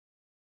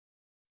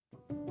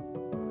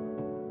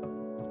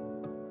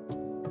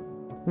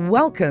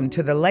Welcome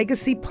to the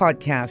Legacy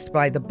Podcast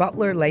by the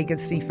Butler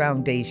Legacy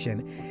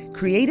Foundation,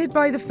 created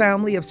by the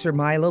family of Sir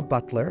Milo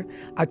Butler,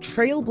 a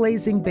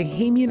trailblazing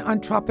Bahamian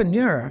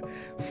entrepreneur,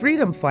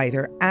 freedom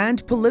fighter,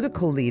 and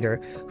political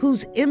leader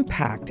whose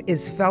impact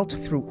is felt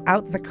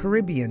throughout the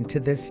Caribbean to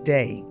this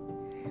day.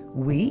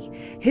 We,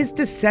 his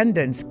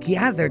descendants,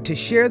 gather to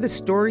share the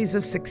stories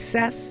of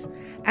success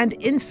and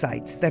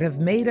insights that have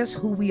made us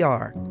who we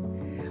are.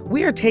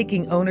 We are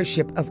taking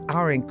ownership of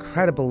our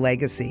incredible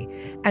legacy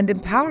and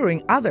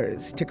empowering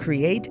others to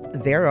create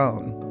their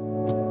own.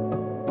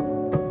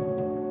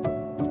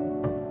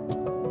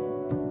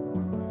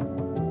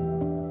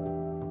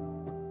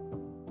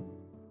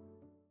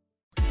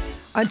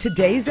 On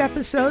today's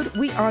episode,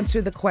 we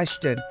answer the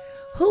question,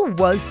 who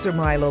was Sir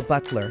Milo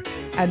Butler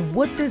and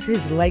what does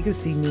his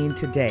legacy mean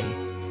today?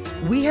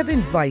 We have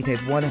invited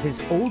one of his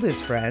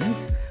oldest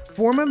friends,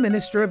 former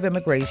Minister of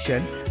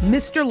Immigration,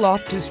 Mr.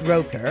 Loftus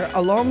Roker,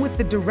 along with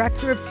the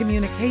Director of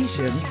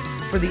Communications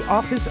for the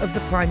Office of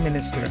the Prime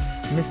Minister,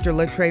 Mr.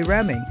 Latrae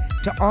Rahming,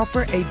 to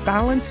offer a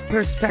balanced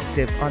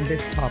perspective on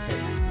this topic.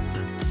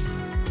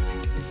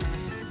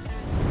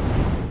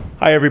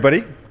 Hi,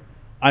 everybody.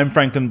 I'm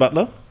Franklin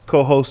Butler,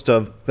 co-host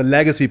of the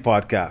Legacy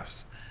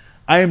Podcast.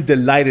 I am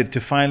delighted to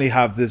finally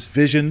have this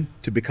vision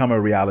to become a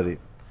reality.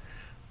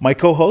 My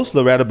co-host,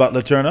 Loretta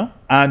Butler Turner,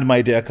 and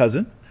my dear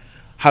cousin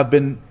have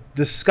been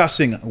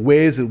discussing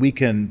ways that we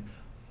can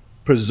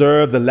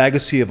preserve the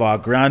legacy of our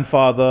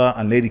grandfather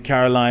and Lady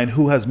Caroline,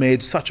 who has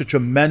made such a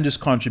tremendous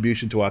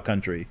contribution to our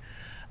country.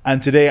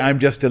 And today I'm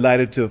just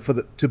delighted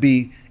to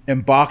be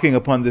embarking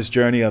upon this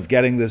journey of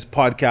getting this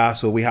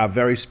podcast where we have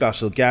very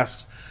special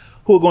guests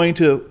who are going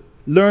to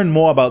learn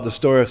more about the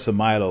story of Sir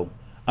Milo.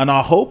 And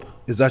our hope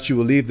is that you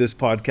will leave this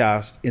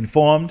podcast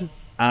informed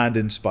and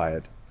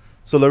inspired.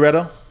 So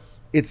Loretta,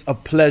 it's a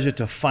pleasure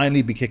to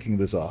finally be kicking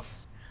this off.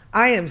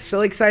 I am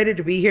so excited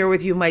to be here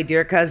with you, my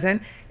dear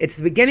cousin. It's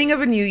the beginning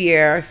of a new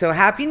year, so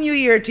Happy New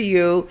Year to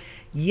you.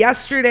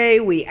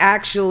 Yesterday, we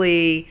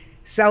actually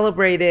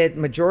celebrated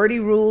Majority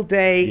Rule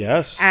Day.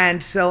 Yes.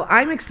 And so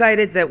I'm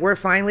excited that we're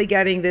finally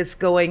getting this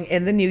going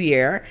in the new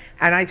year.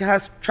 And I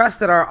trust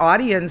that our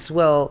audience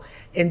will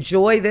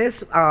enjoy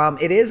this.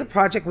 It is a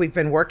project we've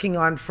been working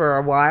on for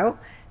a while.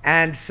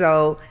 And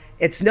so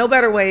it's no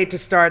better way to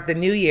start the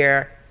new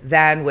year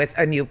than with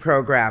a new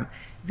program.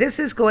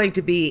 This is going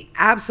to be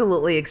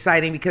absolutely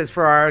exciting because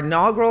for our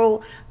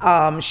inaugural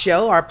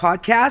show, our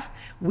podcast,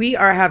 we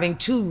are having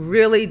two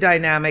really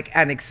dynamic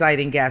and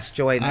exciting guests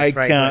join us. I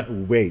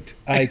can't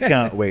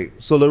wait.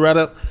 So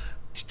Loretta,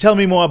 tell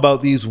me more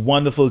about these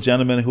wonderful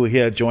gentlemen who are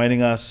here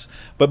joining us.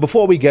 But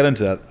before we get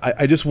into that,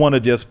 I just want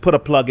to put a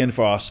plug in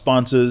for our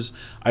sponsors.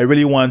 I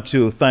really want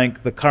to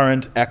thank the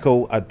Current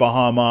Echo at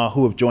Bahama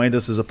who have joined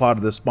us as a part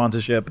of the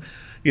sponsorship.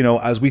 You know,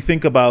 as we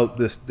think about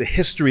the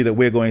history that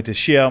we're going to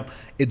share,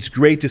 it's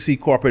great to see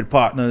corporate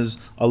partners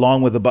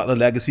along with the Butler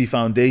Legacy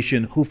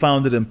Foundation who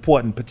found it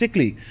important,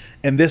 particularly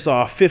in this,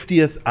 our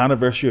 50th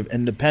anniversary of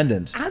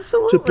independence.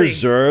 Absolutely. To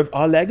preserve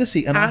our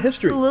legacy and our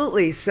history.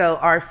 Absolutely. So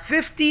our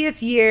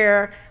 50th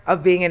year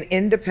of being an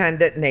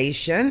independent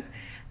nation,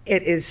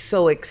 it is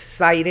so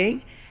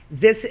exciting.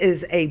 This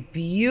is a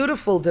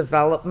beautiful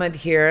development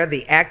here.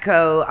 The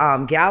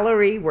Echo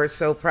Gallery, we're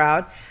so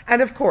proud.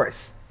 And of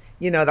course,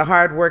 you know, the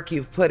hard work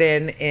you've put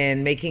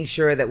in making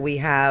sure that we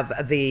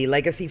have the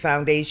Legacy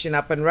Foundation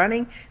up and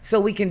running so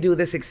we can do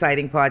this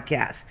exciting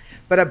podcast.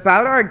 But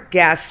about our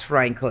guests,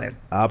 Franklin.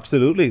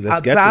 Absolutely.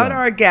 Let's get to About them.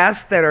 our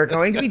guests that are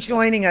going to be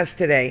joining us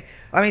today.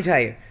 Let me tell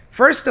you,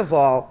 first of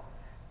all,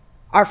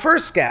 our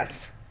first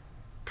guest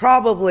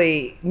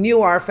probably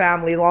knew our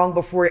family long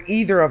before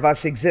either of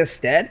us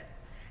existed.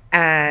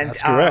 And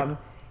that's correct.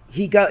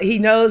 He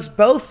knows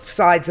both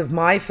sides of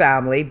my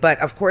family, but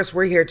of course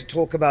we're here to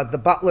talk about the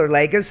Butler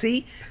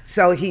legacy.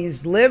 So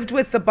he's lived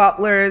with the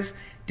Butlers,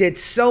 did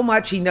so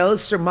much. He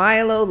knows Sir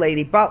Milo,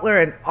 Lady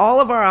Butler, and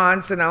all of our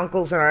aunts and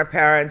uncles and our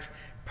parents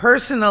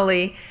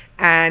personally.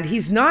 And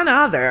he's none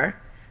other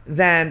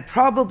than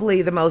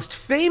probably the most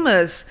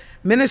famous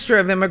Minister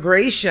of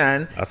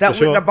Immigration that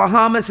the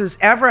Bahamas has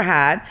ever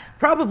had,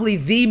 probably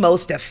the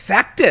most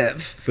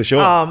effective for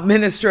sure.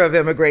 Minister of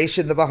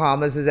Immigration the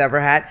Bahamas has ever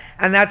had,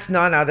 and that's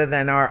none other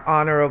than our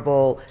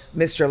Honorable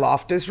Mr.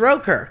 Loftus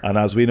Roker. And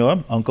as we know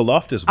him, Uncle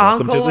Loftus,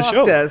 welcome to the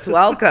show. Uncle Loftus,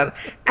 welcome.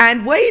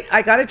 And wait,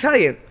 I got to tell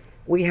you,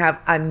 we have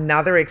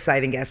another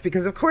exciting guest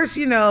because, of course,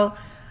 you know,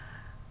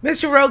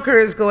 Mr. Roker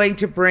is going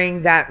to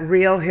bring that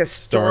real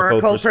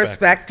historical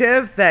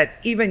perspective that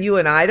even you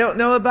and I don't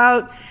know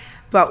about.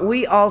 But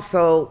we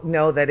also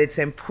know that it's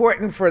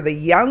important for the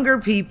younger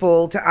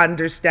people to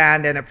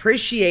understand and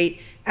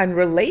appreciate and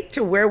relate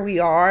to where we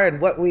are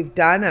and what we've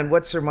done and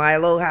what Sir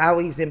Milo, how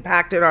he's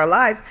impacted our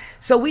lives.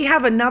 So we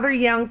have another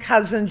young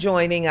cousin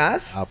joining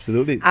us.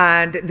 Absolutely.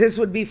 And this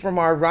would be from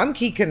our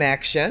Rumpke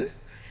connection.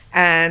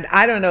 And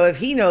I don't know if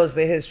he knows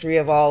the history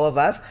of all of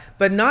us,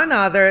 but none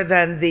other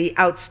than the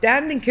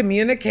outstanding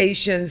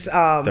communications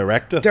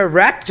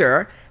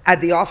director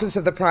at the Office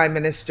of the Prime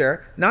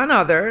Minister, none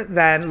other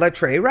than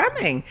Latrae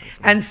Rahming.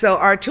 And so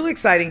our two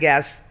exciting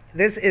guests,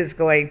 This is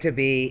going to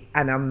be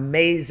an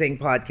amazing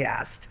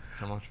podcast.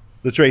 So much.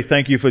 Latrae,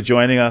 thank you for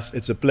joining us.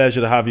 It's a pleasure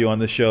to have you on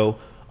the show.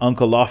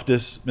 Uncle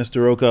Loftus,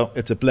 Mr. Roker,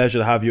 it's a pleasure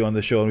to have you on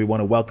the show, and we want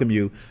to welcome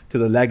you to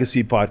the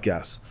Legacy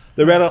Podcast.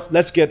 Loretta,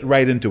 let's get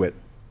right into it.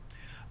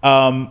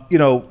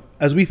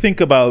 As we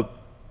think about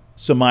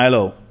Sir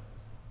Milo,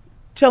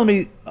 tell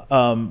me,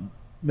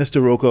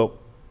 Mr. Roker,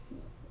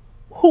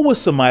 who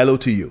was Sir Milo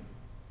to you?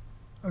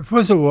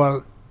 First of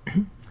all,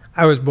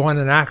 I was born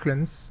in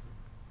Acklands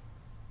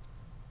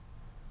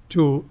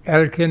to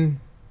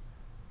Elkin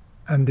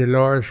and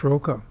Dolores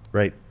Roker.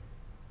 Right.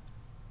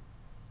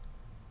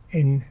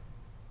 And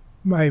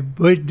my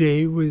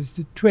birthday was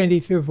the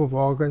 25th of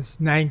August,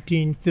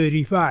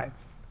 1935.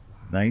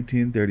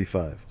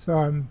 1935. So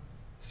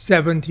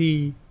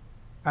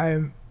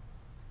I'm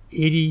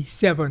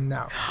 87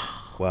 now.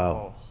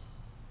 Wow.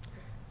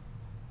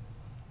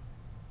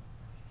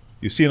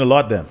 You've seen a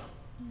lot then.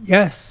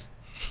 Yes.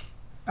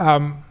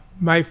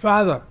 My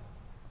father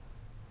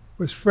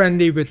was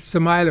friendly with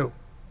Sir Milo.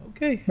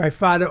 Okay. My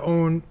father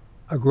owned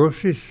a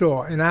grocery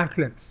store in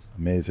Acklands.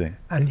 Amazing.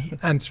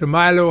 And Sir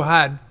Milo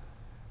had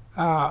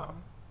a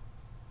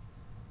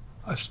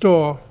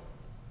store,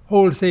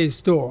 wholesale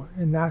store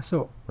in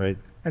Nassau. Right.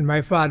 And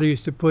my father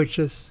used to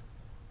purchase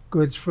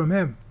goods from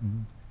him.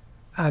 Mm-hmm.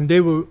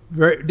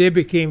 And they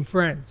became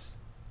friends.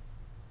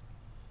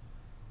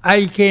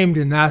 I came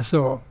to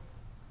Nassau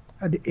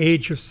at the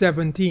age of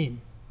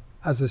 17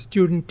 as a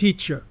student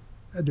teacher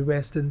at the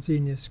Western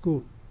Senior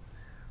School.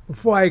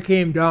 Before I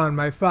came down,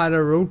 my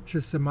father wrote to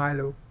Sir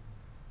Milo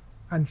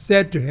and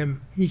said to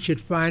him he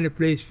should find a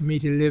place for me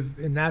to live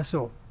in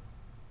Nassau.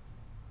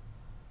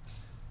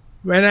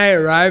 When I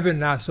arrived in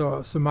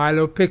Nassau, Sir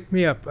Milo picked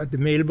me up at the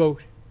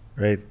mailboat.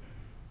 Right.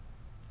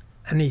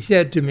 And he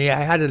said to me,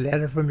 I had a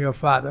letter from your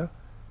father,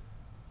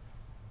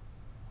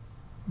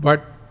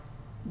 but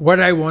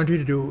what I want you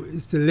to do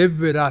is to live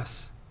with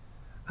us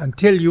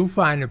until you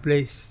find a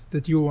place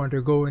that you want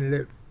to go and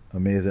live.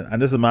 Amazing.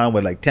 And this is a man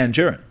with like 10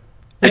 children.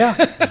 Yeah,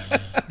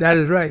 that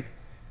is right.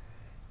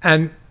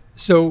 And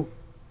so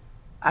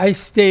I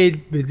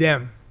stayed with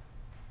them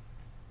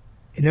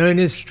in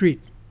Ernest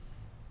Street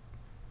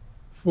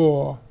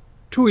for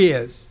 2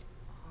 years.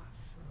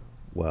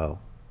 Wow.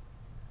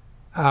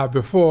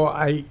 Before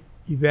I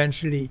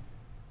eventually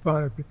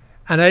found a place.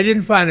 And I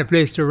didn't find a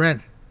place to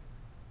rent.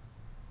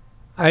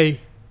 I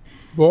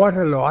bought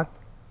a lot,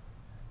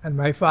 and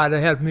my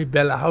father helped me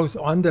build a house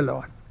on the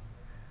lot.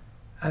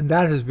 And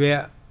that is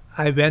where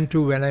I went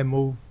to when I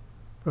moved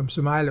from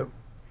Sir Milo.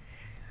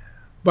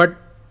 But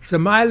Sir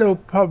Milo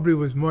probably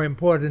was more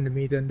important to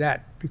me than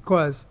that,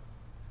 because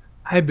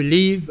I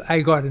believe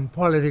I got in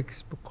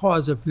politics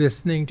because of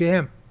listening to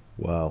him.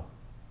 Wow.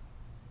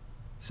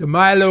 Sir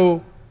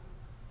Milo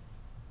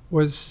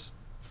was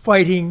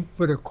fighting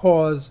for the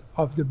cause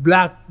of the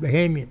black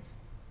Bahamians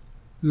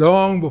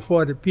long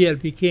before the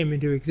PLP came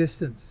into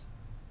existence.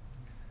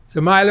 Sir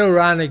Milo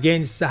ran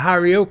against Sir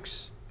Harry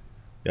Oakes.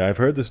 Yeah, I've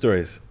heard the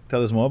stories.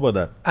 Tell us more about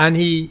that. And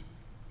he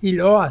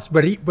lost,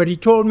 but he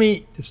told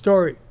me the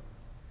story.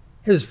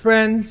 His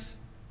friends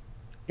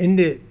in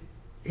the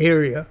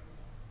area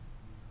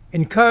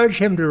encouraged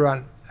him to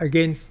run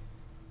against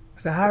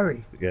Sir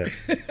Harry. Yeah.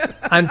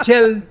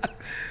 Until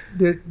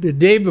the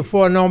day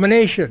before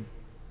nomination.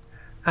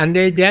 And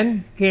they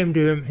then came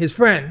to him, his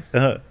friends,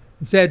 and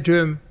said to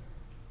him,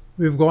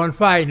 we've gone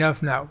far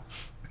enough now.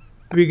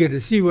 We got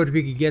to see what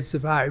we can get Sir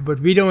Harry, but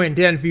we don't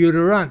intend for you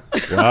to run.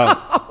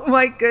 Wow. Oh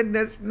my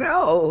goodness,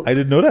 no. I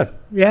didn't know that.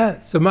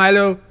 Yeah, so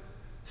Milo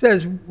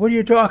says, what are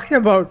you talking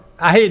about?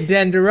 I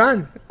intend to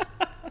run.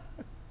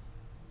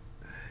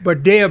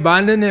 But they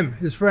abandoned him,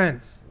 his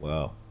friends.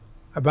 Wow.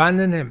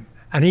 Abandoned him.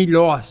 And he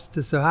lost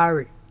to Sir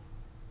Harry.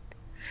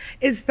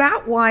 Is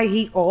that why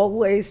he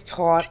always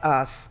taught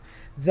us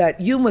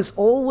that you must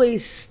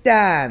always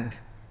stand,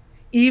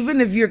 even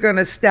if you're going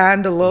to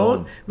stand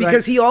alone?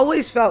 Because he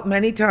always felt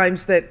many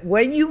times that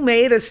when you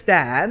made a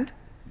stand,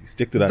 You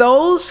stick to that.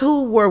 those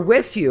who were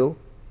with you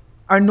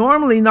are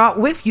normally not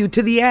with you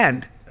to the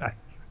end.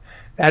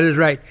 That is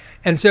right.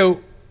 And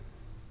so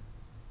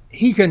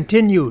he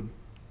continued.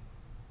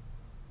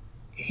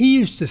 He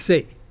used to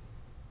say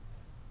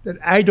that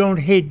I don't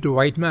hate the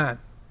white man,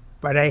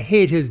 but I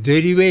hate his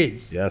dirty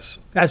ways. Yes.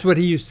 That's what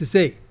he used to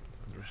say.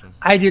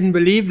 I didn't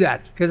believe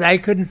that because I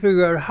couldn't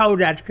figure out how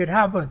that could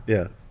happen.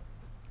 Yeah.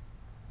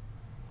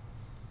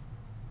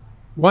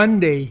 One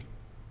day,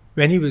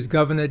 when he was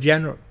Governor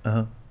General,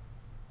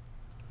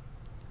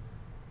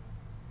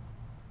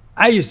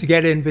 I used to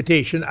get an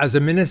invitation as a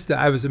minister.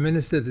 I was a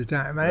minister at the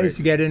time. And I used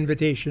to get an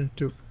invitation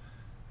to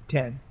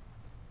attend.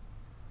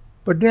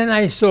 But then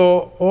I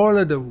saw all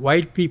of the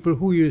white people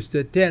who used to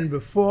attend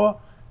before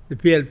the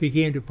PLP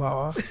came to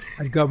power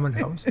at Government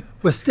House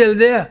were still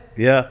there.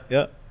 Yeah,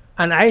 yeah.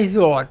 And I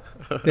thought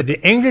that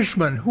the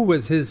Englishman who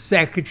was his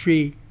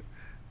Secretary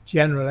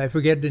General, I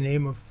forget the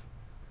name of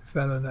the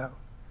fellow now.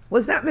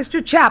 Was that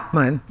Mr.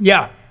 Chapman?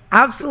 Yeah.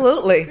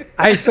 Absolutely.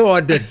 I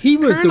thought that he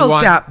was Colonel the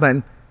one.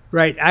 Chapman.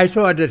 Right. I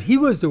thought that he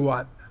was the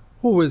one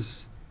who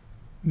was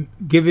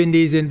giving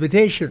these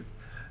invitations.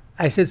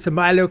 I said, Sir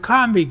Milo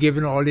can't be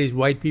giving all these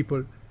white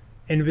people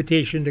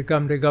invitation to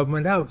come to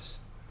Government House.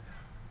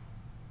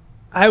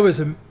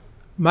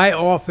 My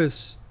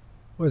office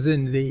was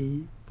in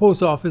the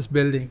post office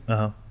building,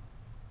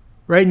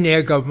 right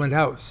near Government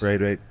House.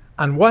 Right.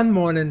 And one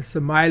morning,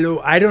 Sir Milo,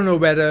 I don't know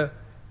whether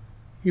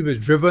he was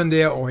driven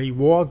there or he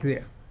walked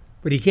there,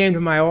 but he came to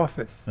my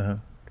office.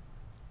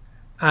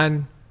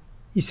 And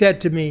he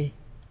said to me,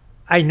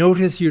 I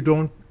notice you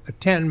don't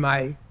attend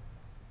my,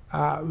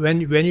 when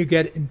you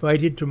get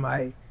invited to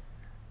my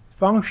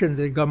functions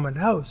at Government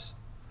House,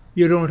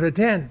 you don't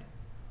attend.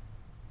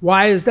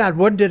 Why is that?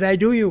 What did I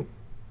do you?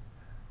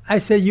 I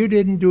said, you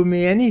didn't do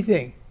me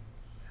anything.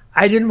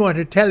 I didn't want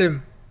to tell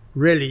him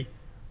really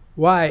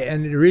why.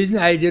 And the reason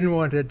I didn't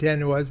want to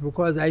attend was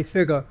because I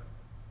figure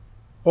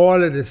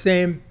all of the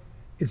same,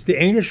 it's the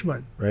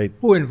Englishmen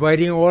who are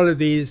inviting all of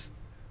these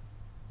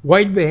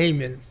white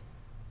Bahamians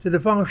to the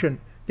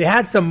function. They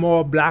had some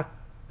more black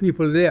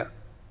people there,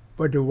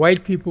 but the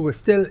white people were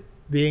still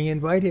being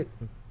invited.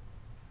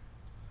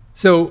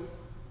 So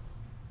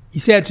he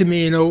said to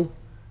me,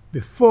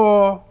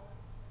 before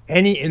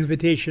any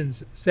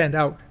invitations sent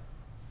out,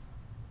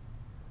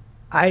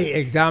 I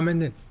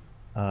examine it.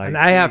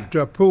 I have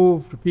to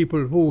approve the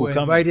people who were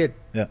invited.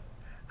 Yeah.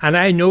 And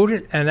I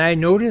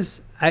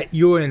notice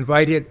you were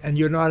invited and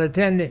you're not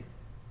attending.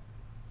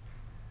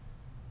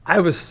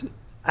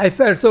 I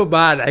felt so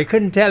bad. I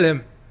couldn't tell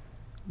him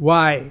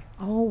why.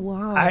 Oh,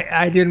 wow.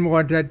 I didn't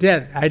want to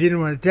attend. I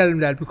didn't want to tell him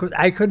that because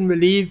I couldn't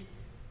believe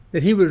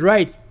that he was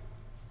right.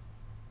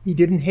 He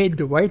didn't hate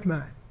the white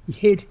man. He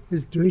hated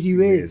his dirty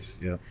ways.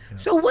 Yeah.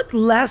 So what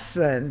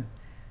lesson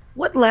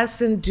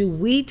do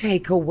we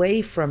take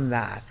away from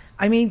that?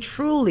 I mean,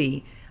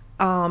 truly,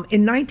 in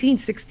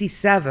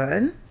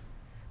 1967,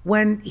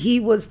 when he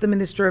was the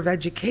Minister of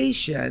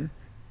Education,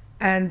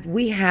 and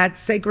we had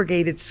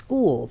segregated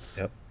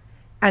schools,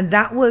 and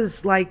that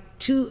was like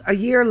a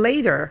year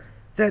later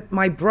that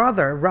my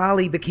brother,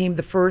 Raleigh, became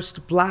the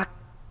first black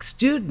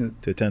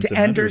student to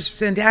enter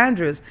St.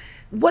 Andrews.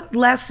 What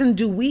lesson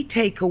do we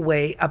take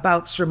away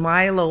about Sir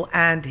Milo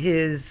and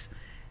his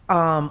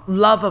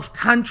love of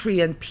country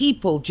and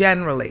people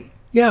generally?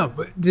 Yeah,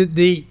 but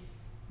the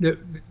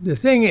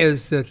thing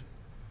is that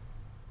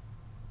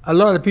a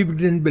lot of people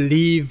didn't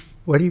believe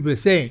what he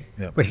was saying,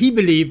 but he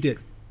believed it,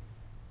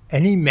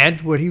 and he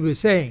meant what he was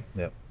saying.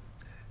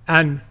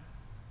 And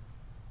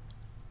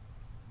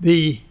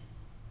the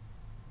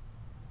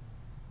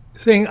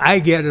thing I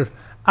get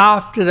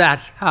after that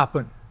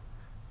happened,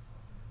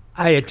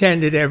 I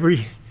attended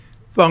every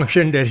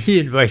function that he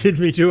invited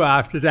me to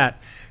after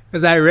that,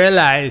 because I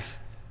realized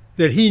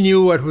that he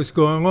knew what was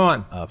going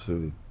on.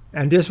 Absolutely.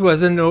 And this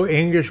wasn't no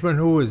Englishman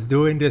who was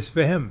doing this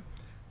for him.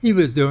 He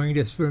was doing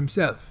this for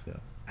himself. Yeah.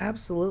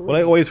 Absolutely. Well,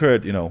 I always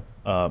heard,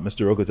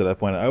 Mr. Roker to that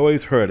point, I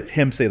always heard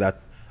him say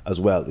that as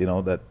well,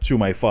 that through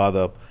my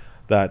father,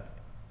 that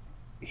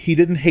he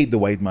didn't hate the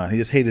white man, he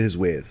just hated his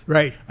ways.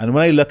 Right. And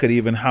when I look at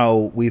even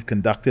how we've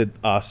conducted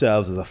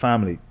ourselves as a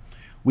family,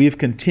 we've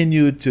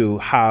continued to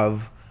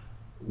have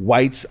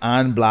whites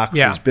and blacks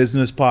as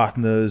business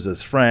partners,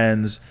 as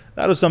friends.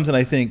 That was something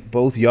I think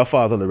both your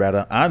father,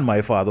 Loretta, and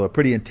my father were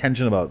pretty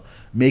intentional about,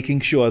 making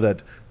sure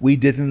that we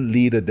didn't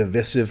lead a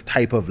divisive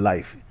type of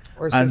life.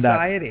 Or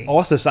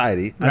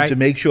society. And to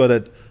make sure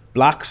that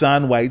blacks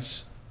and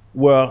whites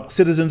were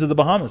citizens of the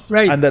Bahamas.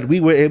 Right. And that we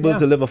were able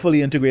to live a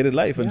fully integrated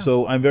life. And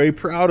so I'm very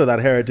proud of that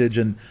heritage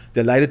and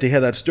delighted to hear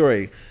that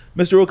story.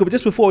 Mr. Roker, but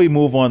just before we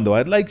move on, though,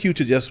 I'd like you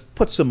to just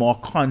put some more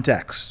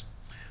context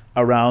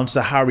around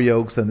Sahari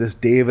Oaks and this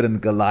David and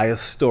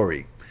Goliath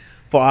story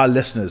for our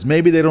listeners.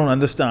 Maybe they don't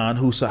understand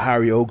who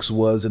Sahari Oaks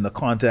was in the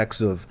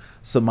context of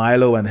Sir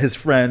Milo and his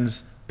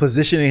friends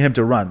positioning him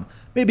to run.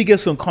 Maybe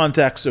give some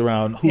context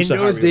around who Sahari Oaks was. In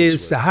those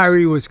days,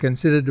 Sahari was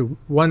considered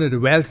one of the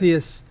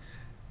wealthiest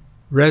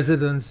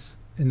residents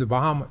in the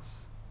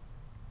Bahamas.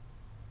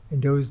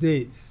 In those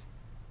days.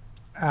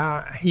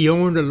 He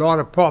owned a lot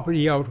of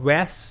property out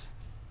west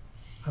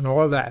and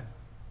all that.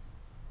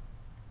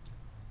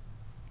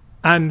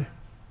 And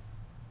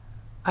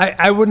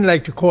I wouldn't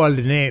like to call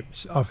the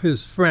names of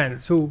his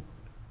friends who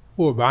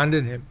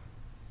abandoned him,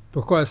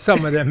 because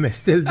some of them may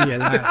still be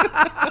alive.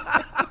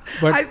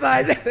 But, I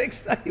find that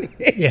exciting.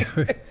 Yeah,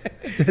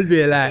 still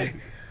be alive.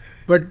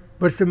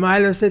 But Sir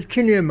Milo said,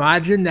 can you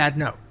imagine that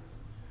now?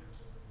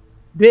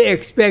 They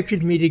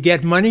expected me to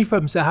get money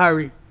from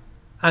Sahari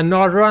and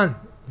not run.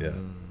 Yeah.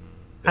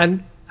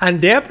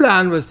 And their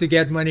plan was to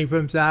get money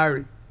from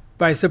Sahari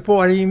by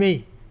supporting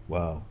me.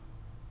 Wow.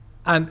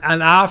 And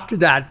after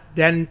that,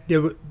 then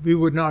we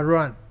would not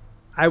run.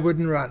 I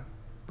wouldn't run.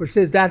 But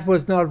says that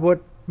was not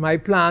what my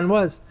plan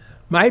was.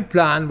 My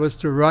plan was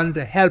to run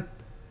to help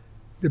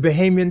the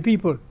Bahamian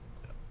people.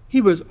 He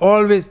was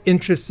always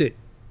interested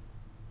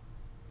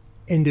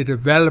in the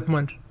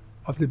development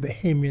of the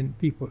Bahamian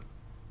people.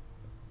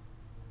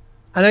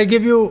 And I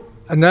give you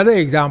another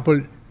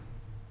example.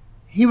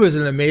 He was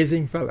an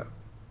amazing fellow.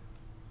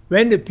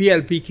 When the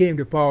PLP came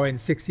to power in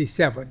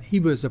 '67, he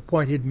was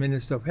appointed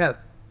Minister of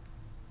Health.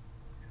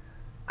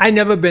 I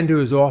never been to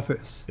his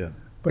office,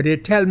 but they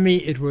tell me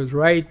it was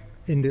right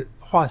in the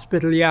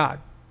hospital yard,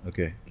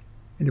 Okay.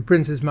 in the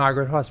Princess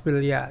Margaret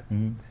Hospital yard.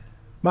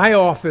 My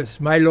office,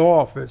 my law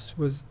office,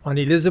 was on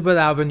Elizabeth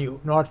Avenue,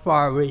 not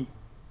far away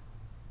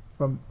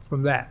from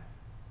that.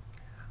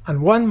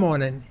 And one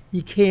morning,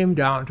 he came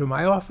down to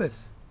my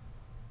office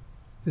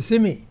to see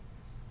me.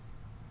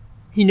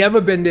 He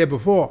never been there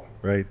before.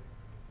 Right.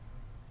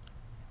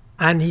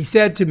 And he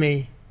said to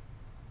me,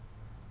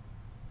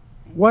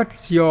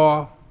 "What's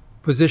your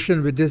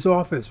position with this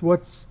office?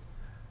 What's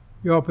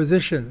your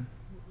position?"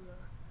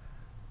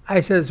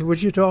 I says,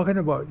 "What you talking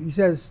about?" He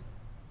says,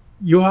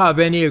 "You have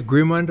any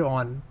agreement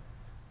on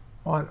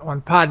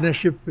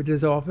partnership with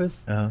this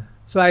office?" Uh-huh.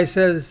 So I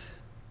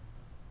says,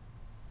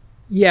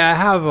 "Yeah, I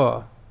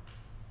have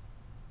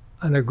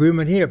an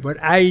agreement here,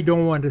 but I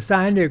don't want to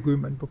sign the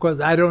agreement because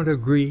I don't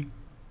agree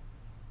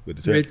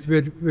With the terms.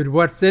 with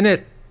what's in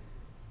it.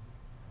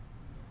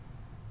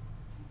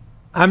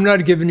 I'm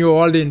not giving you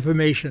all the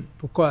information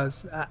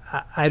because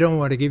I don't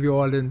want to give you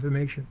all the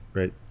information."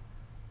 Right.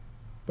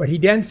 But he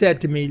then said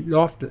to me,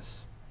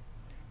 "Loftus,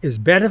 it's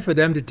better for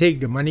them to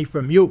take the money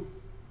from you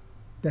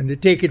than to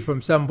take it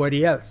from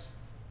somebody else."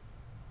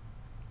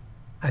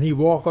 And he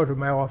walked out of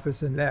my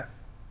office and left.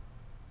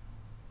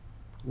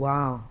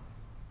 Wow.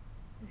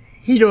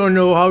 He don't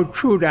know how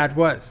true that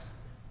was.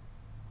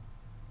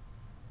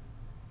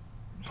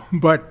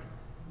 But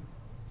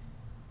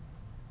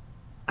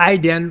I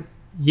then,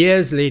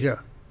 years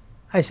later,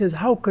 I says,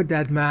 how could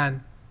that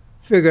man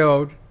figure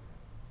out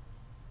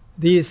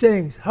these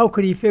things? How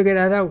could he figure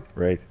that out?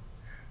 Right.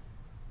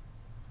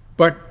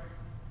 But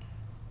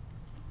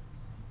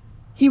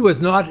he was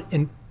not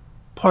in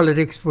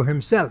politics for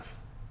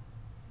himself.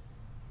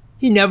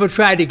 He never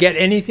tried to get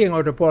anything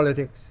out of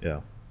politics.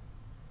 Yeah.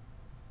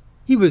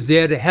 He was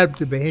there to help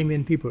the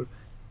Bahamian people.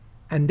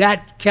 And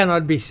that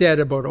cannot be said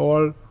about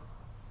all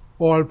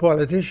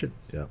politicians.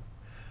 Yeah.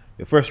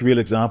 Your first real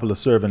example of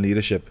servant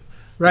leadership,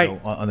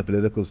 Right. on the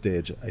political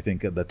stage, I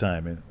think, at that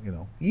time,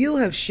 You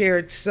have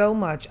shared so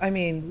much. I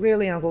mean,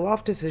 really, Uncle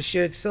Loftus has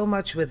shared so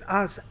much with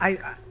us.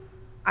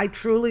 I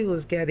truly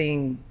was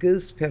getting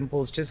goose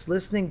pimples just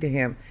listening to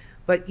him.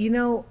 But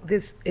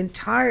this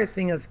entire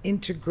thing of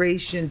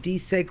integration,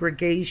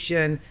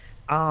 desegregation,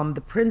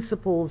 the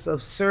principles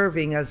of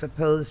serving as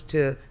opposed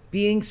to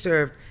being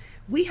served.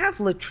 We have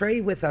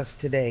Latrae with us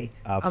today.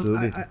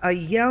 Absolutely. A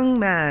young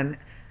man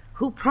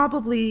who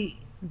probably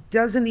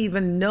doesn't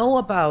even know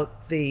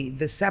about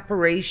the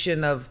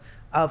separation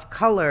of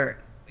color,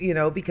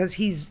 because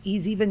he's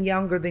even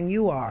younger than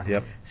you are.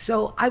 Yep.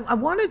 So I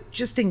want to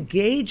just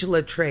engage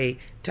Latrae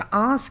to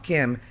ask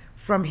him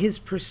from his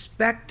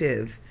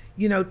perspective,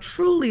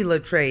 truly,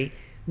 Latrae,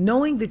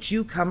 knowing that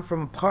you come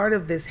from part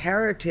of this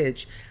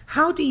heritage,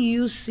 how do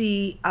you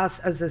see us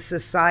as a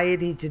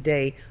society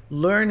today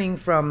learning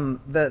from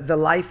the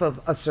life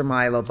of a Sir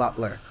Milo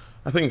Butler?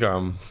 I think,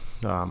 well,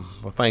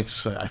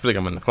 thanks. I feel like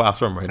I'm in the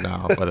classroom right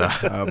now,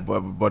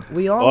 but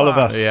We all of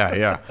are. us.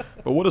 yeah.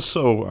 But what is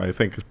so, I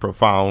think, is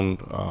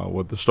profound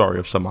with the story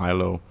of Sir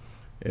Milo,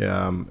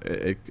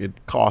 it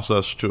caused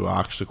us to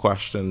ask the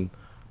question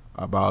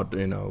about,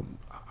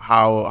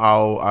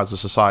 how as a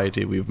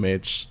society we've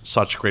made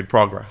such great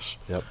progress.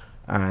 Yep.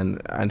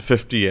 And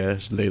 50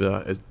 years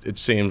later, it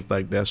seems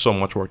like there's so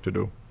much work to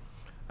do.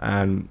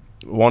 And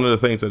one of the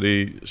things that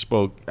he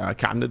spoke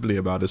candidly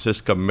about is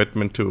his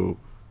commitment to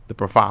the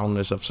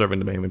profoundness of serving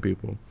the Bahamian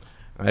people.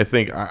 And I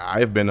think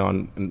I've been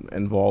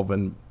involved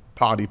in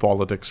party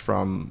politics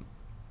from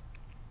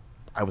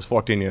I was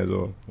 14 years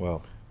old.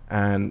 Wow.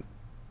 And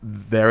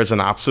there is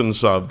an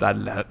absence of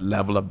that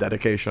level of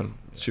dedication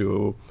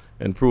to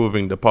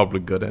improving the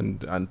public good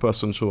and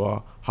persons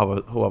who have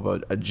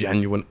a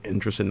genuine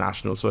interest in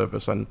national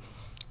service. And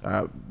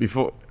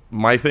before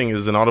my thing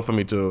is, in order for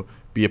me to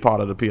be a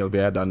part of the PLB,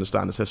 I had to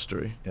understand its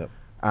history. Yep.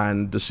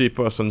 And to see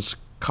persons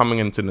coming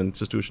into an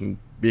institution,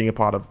 being a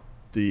part of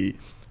the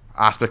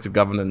aspect of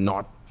government,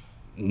 not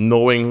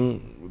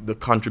knowing the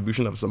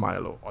contribution of Sir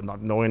Milo or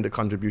not knowing the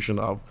contribution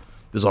of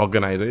this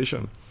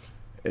organization,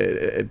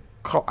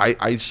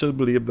 I still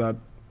believe that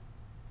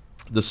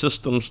the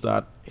systems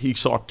that he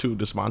sought to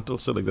dismantle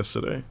still exist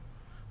today.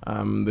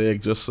 They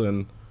exist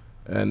in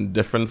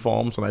different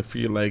forms, and I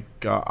feel like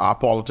our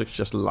politics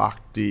just lack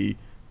the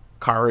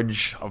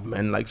courage of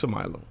men like Sir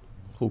Milo,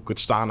 who could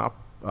stand up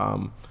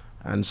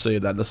and say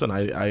that, listen,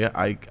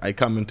 I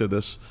come into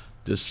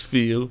this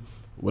field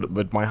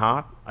with my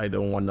heart. I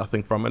don't want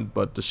nothing from it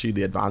but to see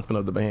the advancement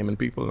of the Bahamian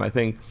people. And I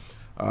think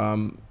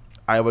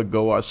I would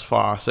go as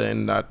far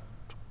saying that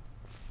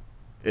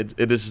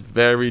it is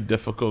very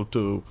difficult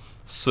to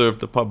serve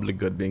the public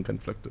good being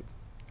conflicted.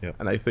 Yeah.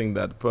 And I think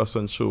that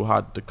persons who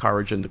had the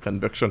courage and the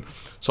conviction.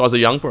 So as a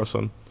young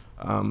person,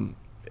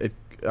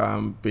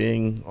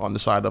 being on the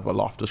side of a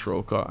Loftus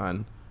Roker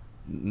and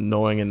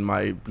knowing in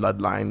my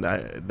bloodline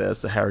that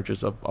there's the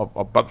heritage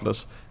of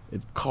Butlers,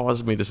 it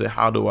caused me to say,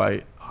 how do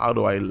I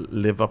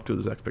live up to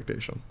this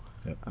expectation?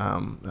 Yep.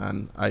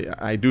 And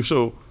I do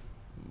so.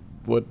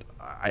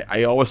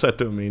 I always said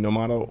to me, no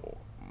matter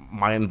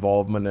my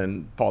involvement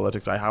in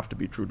politics, I have to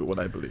be true to what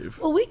I believe.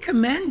 Well, we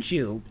commend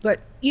you, but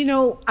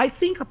I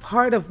think a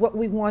part of what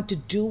we want to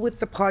do with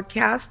the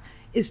podcast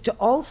is to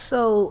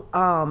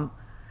also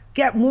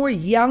get more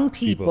young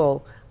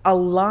people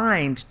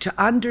aligned to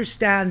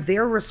understand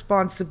their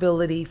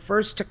responsibility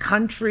first to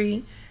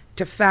country,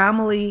 to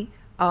family,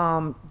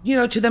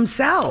 to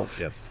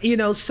themselves.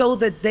 Yes. So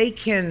that they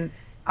can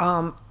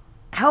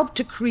help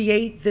to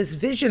create this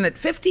vision. At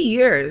 50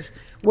 years,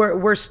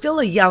 we're still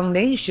a young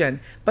nation,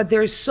 but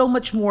there's so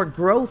much more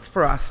growth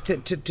for us to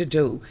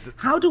do.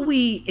 How do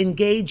we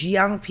engage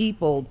young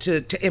people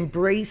to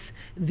embrace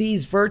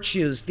these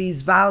virtues,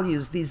 these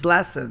values, these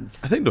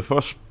lessons? I think the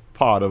first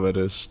part of it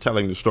is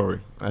telling the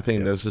story. I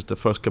think this is the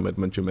first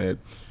commitment you made,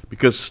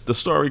 because the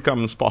story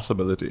comes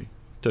possibility,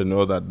 to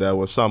know that there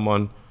was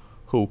someone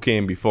who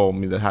came before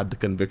me that had the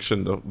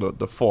conviction,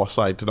 the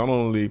foresight to not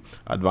only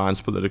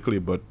advance politically,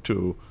 but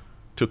to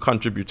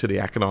contribute to the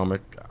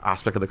economic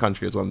aspect of the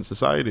country as well as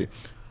society.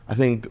 I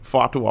think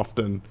far too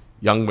often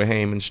young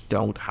Bahamians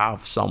don't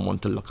have someone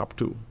to look up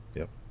to.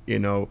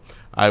 Yep.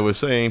 I was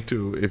saying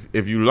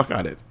if you look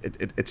at it,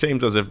 it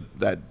seems as if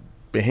that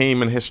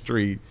Bahamian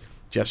history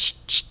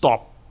just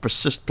stopped,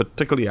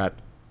 particularly at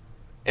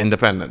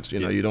independence.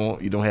 You don't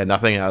hear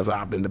nothing else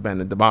after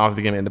independence. The Bahamas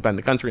became an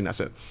independent country, and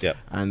that's it. Yep.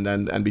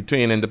 And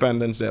between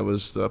independence, there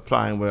was the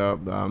time where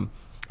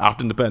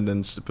after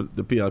independence,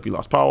 the PLP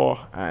lost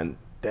power, and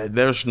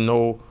there's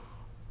no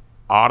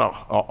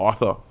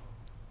author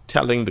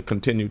telling the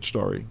continued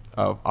story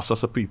of us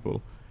as a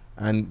people.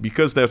 And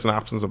because there's an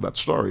absence of that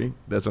story,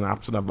 there's an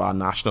absence of our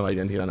national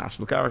identity and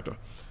national character.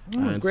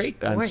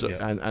 Great point.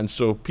 And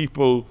so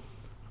people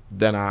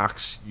then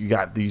ask, you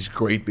got these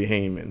great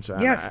Bahamians.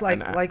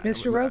 Like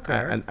Mr. Roker.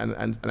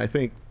 And I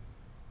think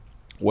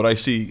what I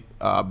see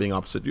being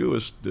opposite you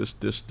is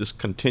this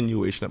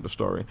continuation of the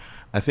story.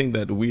 I think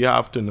that we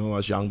have to know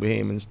as young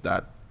Bahamians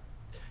that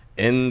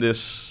in this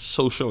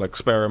social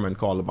experiment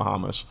called the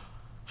Bahamas,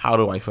 how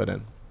do I fit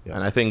in? Yeah.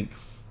 And I think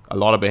a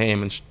lot of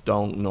Bahamians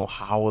don't know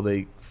how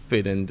they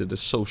fit into the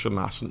social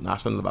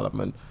national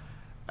development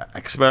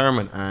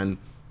experiment. And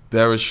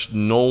there is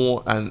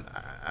and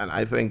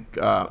I think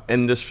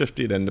in this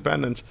 50th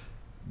independence,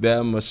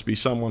 there must be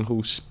someone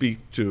who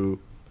speaks to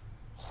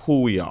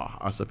who we are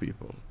as a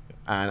people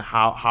and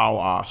how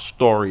our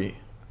story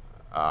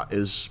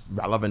is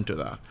relevant to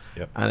that.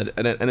 Yep.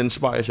 And it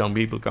inspires young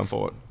people to come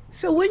forward.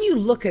 So when you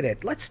look at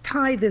it, let's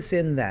tie this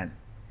in then.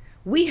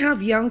 We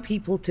have young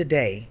people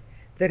today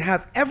that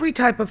have every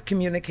type of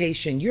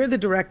communication. You're the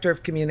director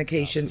of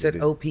communications at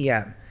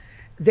OPM.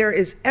 There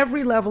is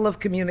every level of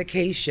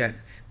communication,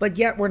 but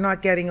yet we're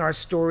not getting our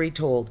story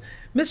told.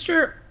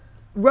 Mr.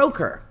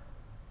 Roker,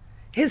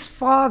 his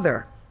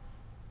father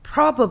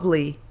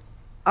probably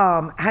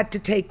had to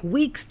take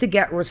weeks to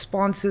get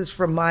responses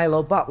from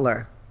Milo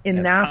Butler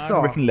in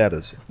Nassau. Handwritten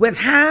letters. With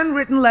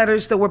handwritten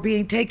letters that were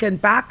being taken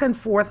back and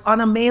forth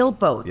on a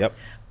mailboat. Yep.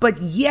 But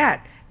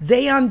yet,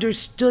 they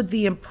understood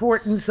the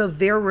importance of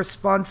their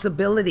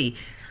responsibility.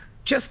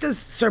 Just as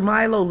Sir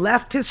Milo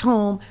left his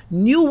home,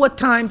 knew what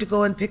time to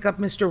go and pick up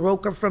Mr.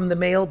 Roker from the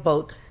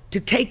mailboat to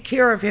take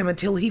care of him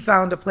until he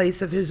found a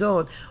place of his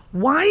own.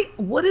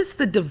 What is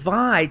the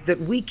divide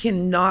that we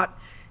cannot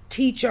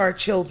teach our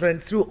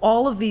children through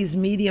all of these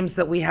mediums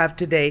that we have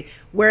today,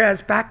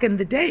 whereas back in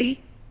the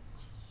day,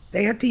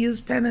 they had to use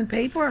pen and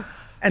paper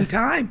and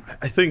time?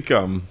 I think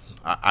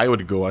I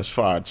would go as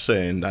far as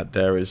saying that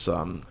there is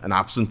an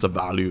absence of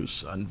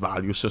values and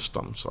value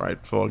systems,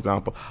 right? For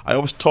example, I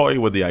always toy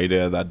with the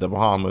idea that the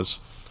Bahamas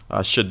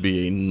should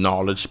be a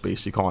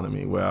knowledge-based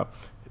economy where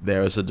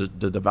there is the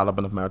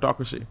development of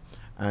meritocracy.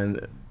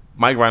 And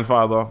my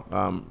grandfather,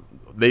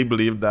 they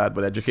believed that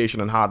with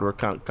education and hard work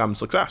comes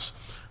success.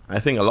 And I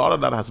think a lot of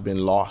that has been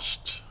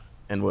lost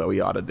in where we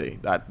are today,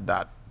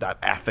 that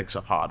ethics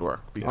of hard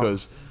work,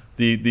 because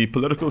the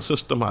political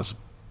system has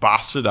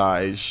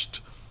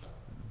bastardized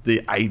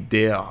the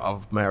idea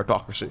of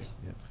meritocracy.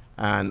 Yeah.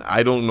 And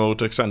I don't know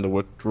to extent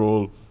what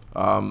role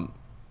our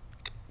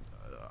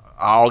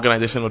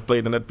organization would play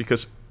in it,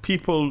 because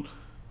people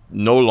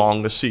no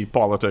longer see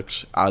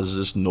politics as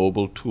this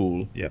noble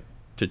tool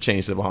to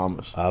change the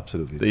Bahamas.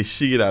 Absolutely. They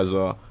see it as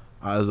a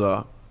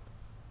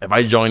if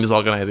I join this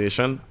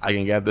organization, I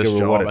can get this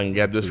job, I can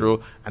get this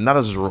role. And that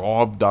has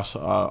robbed us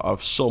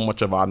of so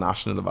much of our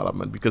national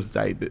development, because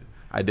the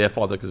idea of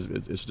politics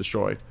is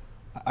destroyed.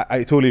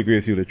 I totally agree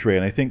with you, Latrae,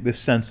 and I think this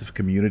sense of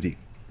community,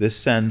 this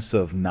sense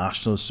of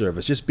national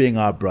service, just being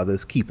our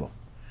brother's keeper.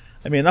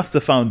 I mean, that's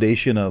the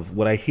foundation of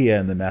what I hear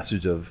in the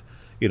message of,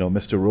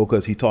 Mr. Roker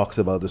as he talks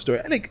about the story.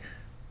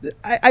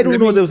 I don't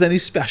know if there was any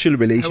special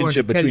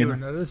relationship between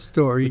his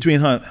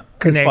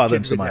father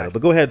and Sir Milo.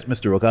 But go ahead,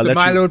 Mr. Roker. Sir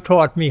Milo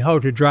taught me how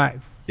to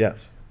drive.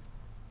 Yes.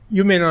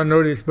 You may not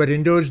know this, but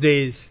in those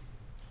days,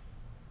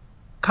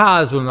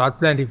 cars were not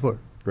plentiful.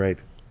 Right.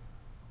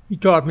 He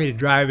taught me to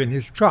drive in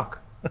his truck.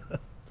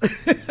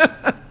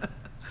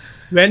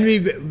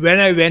 When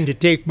I went to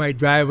take my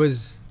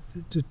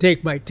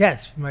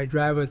test, my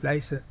driver's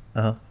license,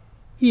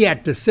 he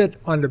had to sit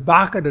on the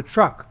back of the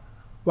truck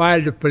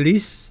while the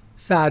police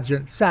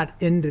sergeant sat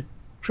in the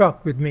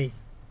truck with me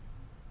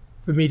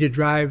for me to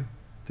drive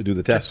To do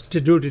the test.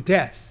 to do the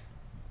test.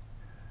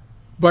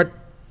 But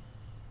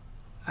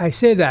I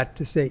say that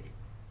to say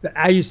that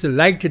I used to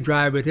like to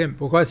drive with him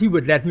because he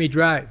would let me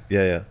drive.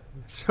 Yeah, yeah.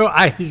 So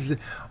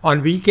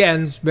on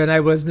weekends when I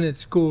wasn't at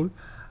school,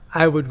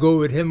 I would go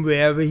with him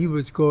wherever he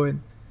was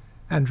going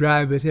and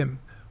drive with him.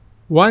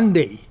 One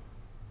day,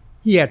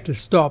 he had to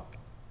stop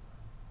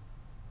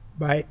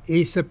by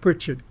Asa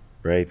Pritchard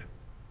Right.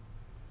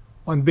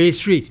 on Bay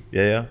Street.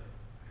 Yeah, yeah.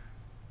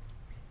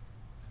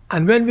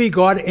 And when we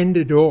got in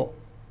the door,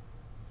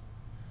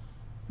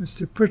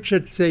 Mr.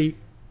 Pritchard say,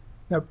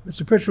 now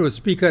Mr. Pritchard was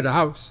Speaker of the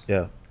House.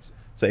 Yeah.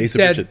 So Asa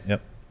said- Richard.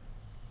 Yep.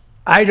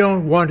 I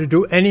don't want to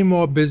do any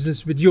more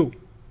business with you.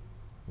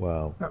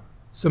 Wow.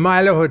 So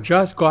Milo had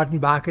just gotten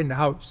back in the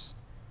house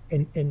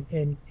in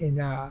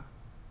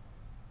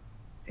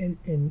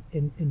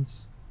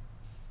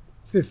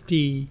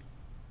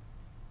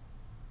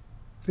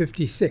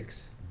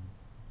 56.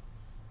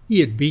 He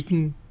had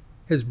beaten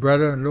his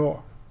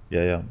brother-in-law,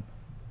 Yeah, yeah.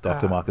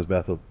 Dr. Marcus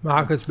Bethel.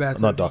 Marcus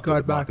Bethel. Not He Dr. got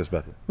but back- Marcus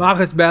Bethel.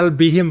 Marcus Bethel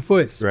beat him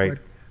first. Right.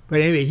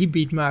 But anyway, he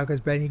beat Marcus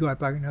Bethel and he got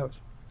back in the house.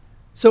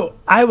 So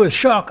I was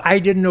shocked. I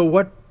didn't know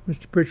what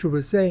Mr. Pritchard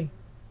was saying.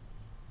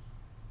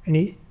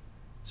 And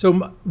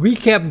we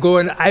kept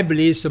going, I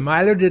believe, so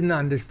Milo didn't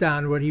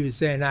understand what he was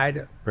saying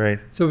either. Right.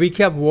 So we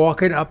kept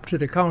walking up to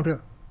the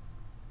counter.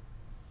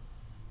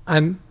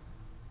 And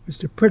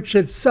Mr.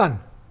 Pritchard's son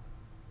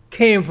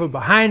came from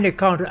behind the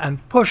counter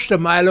and pushed the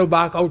Milo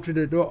back out to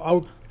the door,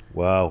 out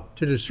Wow.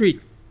 to the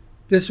street.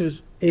 This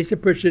was Asa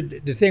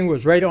Pritchard, the thing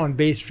was right on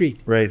Bay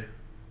Street. Right.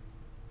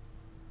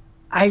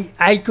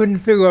 I couldn't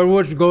figure out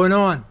what's going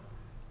on.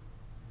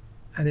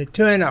 And it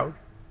turned out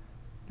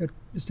that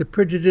Mr.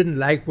 Pritchard didn't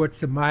like what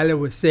Sir Milo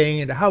was saying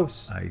in the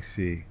house. I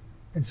see.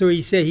 And so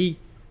he said he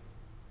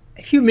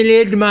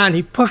humiliated the man.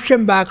 He pushed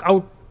him back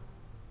out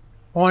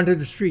onto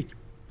the street.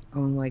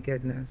 Oh my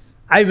goodness.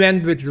 I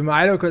went with Sir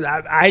Milo because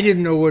I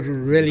didn't know what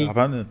was really What's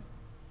happening?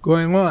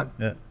 going on.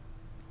 Yeah.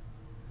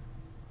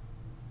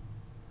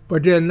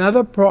 But there's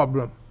another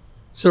problem.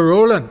 Sir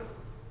Roland,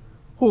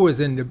 who was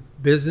in the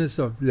business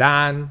of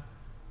land,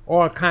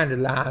 all kind of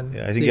land.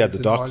 Yeah, I think you have the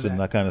sales and all docks and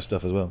that kind of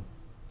stuff as well.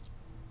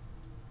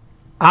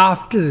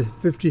 After the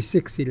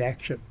 56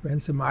 election, when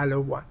Sir Milo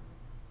won,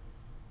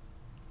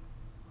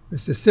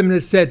 Mr.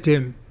 Simnett said to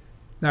him,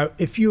 now,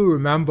 if you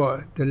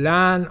remember, the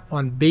land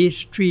on Bay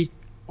Street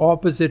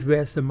opposite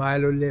where Sir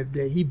Milo lived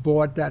there, he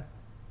bought that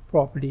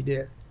property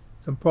there,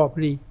 some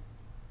property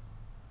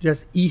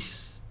just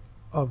east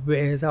of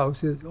where his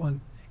house is.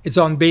 It's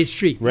on Bay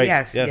Street. Right.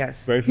 Yes, yeah.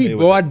 yes. Very He familiar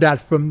with bought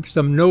that from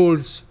some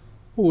Knowles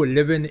who were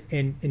living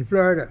in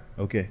Florida.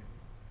 it. Okay.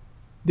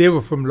 They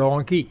were from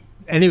Long Key.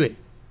 Anyway.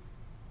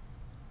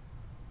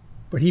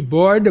 But he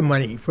borrowed the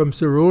money from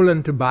Sir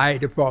Roland to buy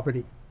the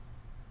property.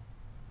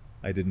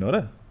 I didn't know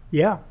that.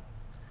 Yeah.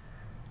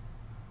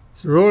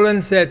 Sir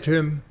Roland said to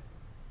him,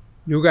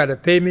 you got to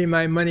pay me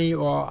my money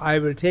or I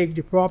will take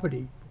the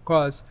property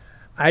because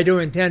I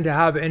don't intend to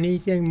have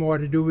anything more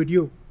to do with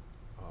you.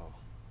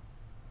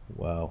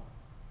 Wow.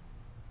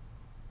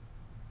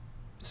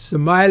 Sir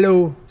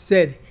Milo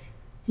said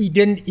he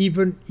couldn't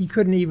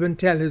even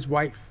tell his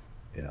wife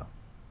Yeah.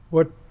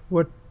 what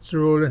Sir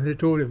Roland had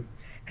told him.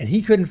 And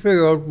he couldn't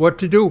figure out what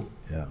to do.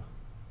 Yeah.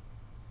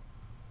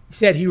 He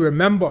said he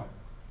remembered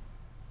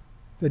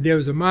that there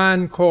was a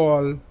man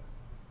called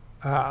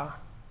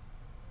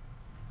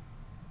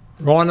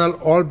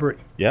Ronald Albury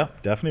Yeah.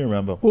 Definitely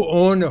remember. who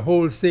owned a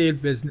wholesale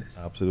business.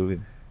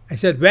 Absolutely. I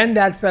said when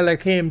that fella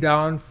came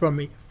down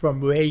from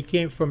where he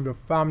came from, the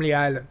family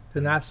island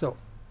to Nassau,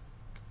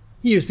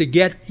 he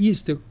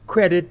used to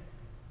credit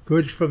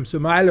goods from Sir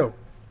Milo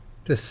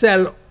to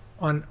sell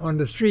on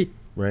the street.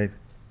 Right.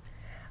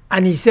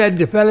 And he said,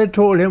 the fella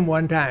told him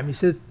one time, he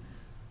says,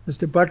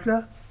 Mr.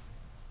 Butler,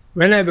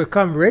 when I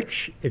become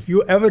rich, if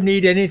you ever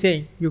need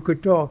anything, you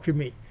could talk to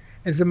me.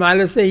 And Sir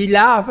Milo said, he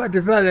laughed at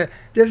the fella,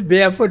 this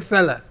barefoot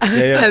fella,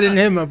 yeah. telling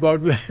him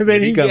about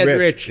when he come get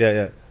rich. Yeah,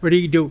 yeah. What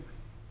he do?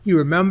 He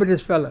remembered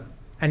this fella,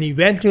 and he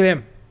went to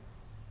him.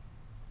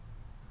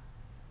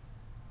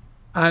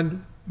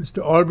 And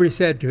Mr. Albury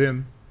said to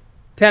him,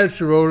 tell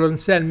Sir Roland,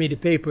 send me the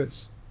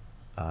papers.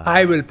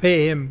 I will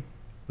pay him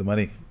The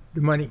money.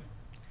 the money.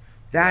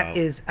 That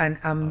Wow. is an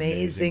amazing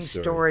Amazing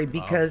story. story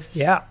because,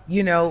 Yeah.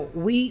 you know,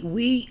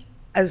 we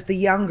as the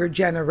younger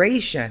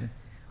generation,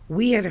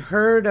 we had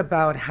heard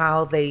about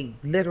how they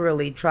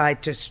literally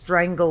tried to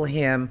strangle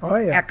him Oh,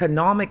 yeah.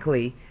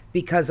 economically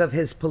because of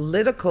his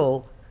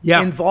political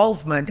Yeah.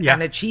 involvement Yeah.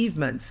 and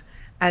achievements.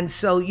 And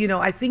so, you know,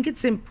 I think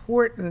it's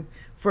important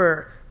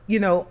for, you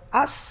know,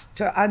 us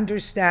to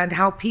understand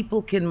how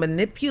people can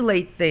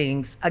manipulate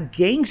things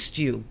against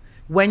you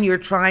when you're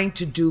trying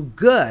to do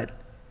good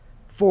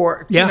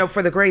for, Yeah. you know,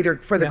 for the greater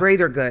Yeah.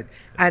 greater good.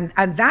 And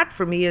that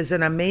for me is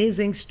an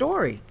amazing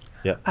story.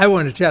 Yeah. I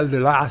want to tell the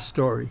last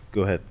story,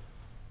 Go ahead.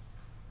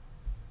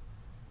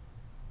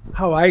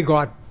 how I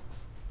got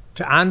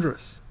to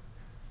Andros.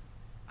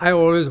 I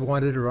always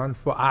wanted to run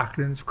for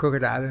Auckland's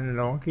Crooked Island and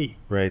Long Key.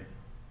 Right.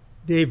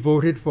 they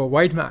voted for a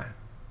white man,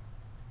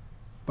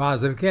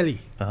 Basil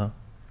Kelly. Uh-huh.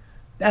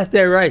 That's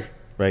their right.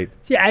 Right.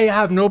 See, I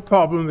have no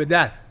problem with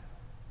that.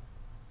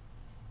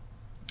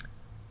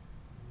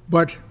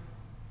 But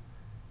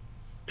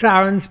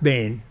Clarence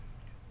Bain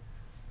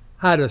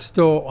had a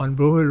store on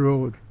Blue Hill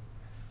Road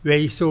where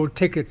he sold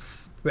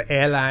tickets for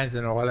airlines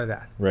and all of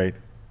that. Right.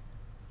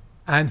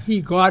 And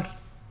he got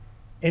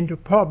into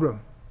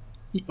problem.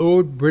 He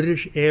owed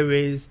British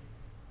Airways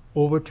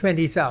over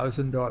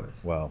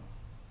 $20,000. Wow.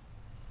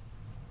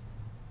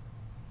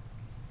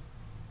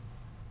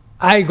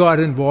 I got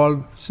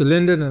involved, Sir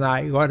Lyndon and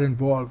I got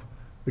involved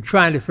with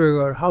trying to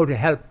figure out how to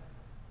help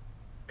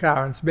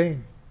Clarence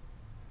Bain.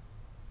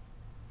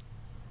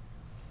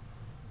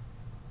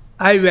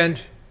 I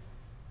went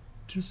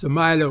to Sir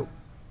Milo.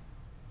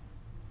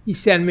 He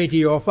sent me to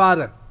your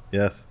father,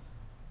 Yes.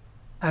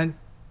 and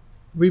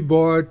we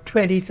borrowed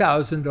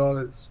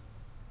 $20,000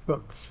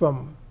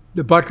 from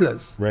the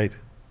Butlers Right.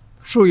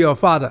 through your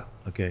father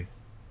Okay.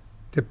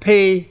 to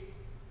pay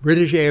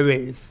British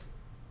Airways.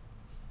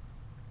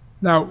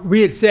 Now,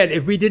 we had said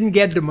if we didn't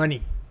get the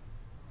money,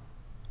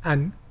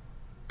 and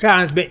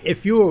Clarence Bain,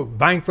 if you were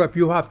bankrupt,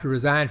 you have to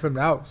resign from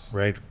the house.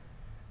 Right.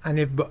 And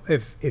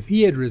if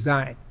he had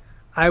resigned,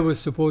 I was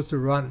supposed to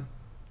run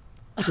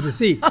for the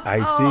seat. I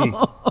see.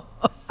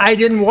 I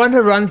didn't want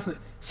to run for.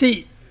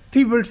 See,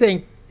 people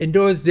think in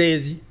those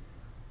days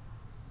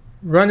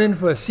running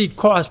for a seat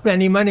cost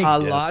plenty money. A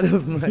lot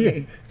of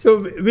money. So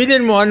we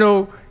didn't want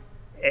no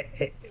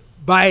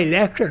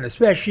by-election,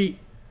 especially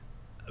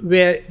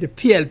where the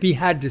PLP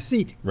had the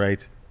seat.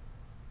 Right.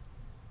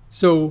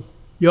 So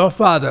your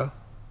father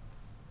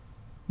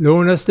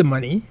loaned us the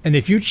money, and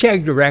if you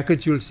check the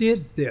records, you'll see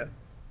it there.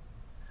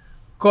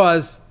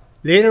 Because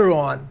later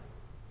on,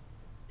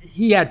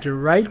 he had to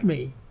write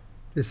me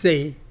to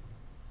say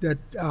that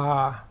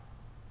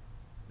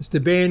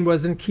Mr. Bain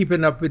wasn't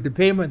keeping up with the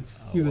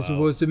payments he was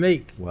supposed to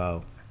make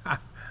Wow.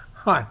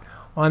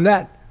 on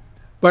that.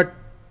 But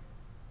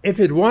if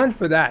it weren't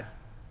for that,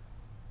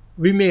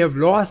 we may have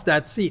lost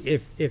that seat.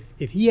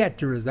 If he had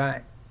to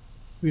resign,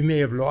 we may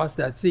have lost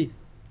that seat.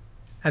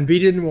 And we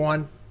didn't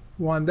want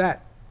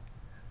that.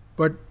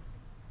 But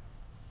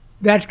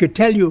that could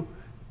tell you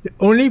the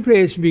only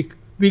place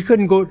we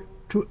couldn't go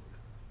to,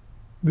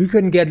 we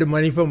couldn't get the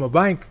money from a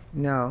bank.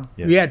 No.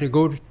 Yeah. We had to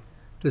go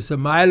to Sir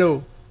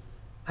Milo,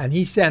 and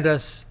he sent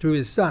us to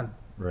his son,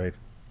 Right.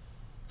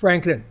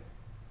 Franklin.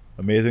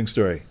 Amazing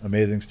story.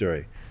 Amazing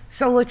story.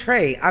 So,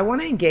 Latrae, I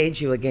want to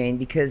engage you again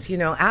because,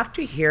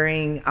 after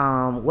hearing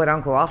what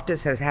Uncle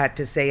Loftus has had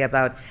to say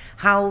about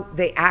how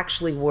they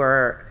actually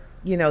were,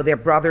 their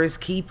brother's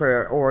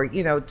keeper or,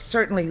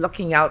 certainly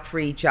looking out for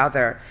each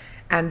other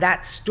and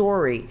that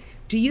story,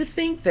 do you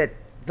think that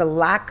the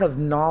lack of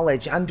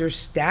knowledge,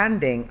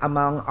 understanding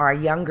among our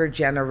younger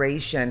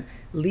generation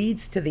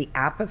leads to the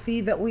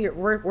apathy that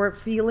we're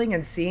feeling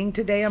and seeing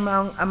today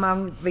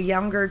among the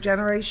younger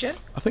generation?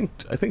 I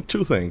think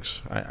two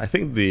things. I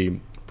think the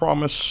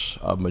promise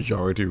of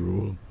majority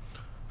rule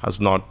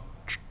has not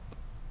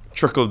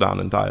trickled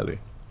down entirely,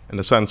 in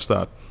the sense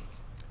that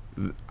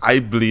I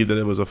believe that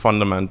it was a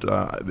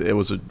fundamental.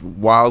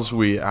 Whilst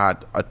we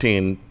had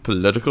attained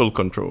political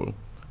control,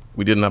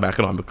 we didn't have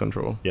economic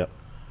control. Yep.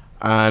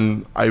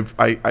 And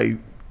I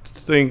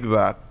think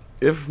that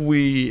if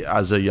we,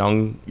 as a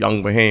young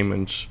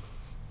Bahamians,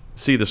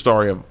 see the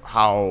story of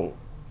how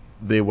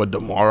they were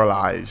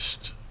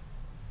demoralized,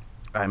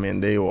 I mean,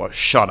 they were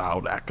shut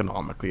out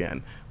economically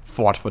and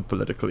fought for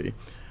politically,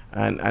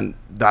 and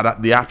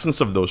that the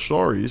absence of those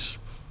stories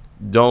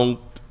don't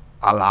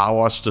allow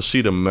us to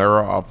see the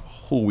mirror of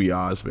who we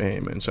are as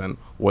Bahamians and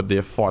what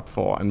they fought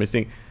for, and we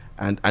think,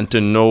 and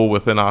to know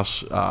within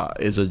us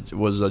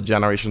was a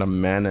generation of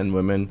men and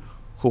women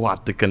who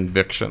had the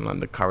conviction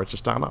and the courage to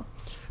stand up,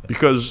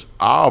 because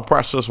our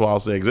oppressors,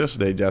 whilst they exist,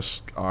 they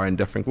just are in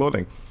different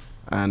clothing,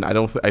 and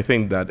I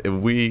think that if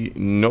we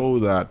know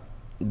that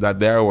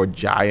there were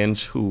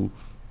giants who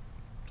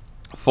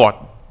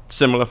fought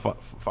similar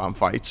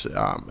fights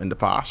in the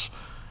past,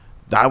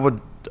 that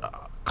would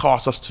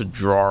cause us to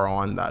draw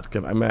on that.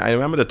 I mean, I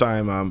remember the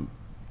time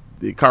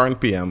the current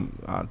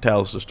PM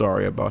tells the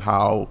story about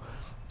how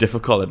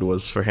difficult it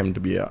was for him to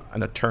be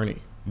an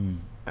attorney,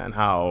 and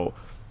how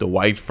the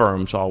white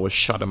firms always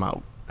shut him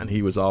out, and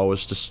he was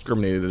always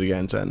discriminated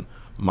against and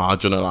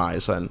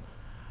marginalized, and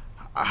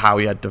how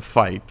he had to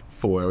fight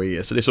for where he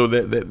is today. So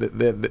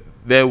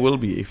there will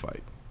be a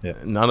fight. Yeah.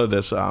 None of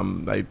this.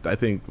 I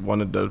think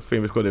one of the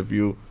famous quote: if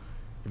you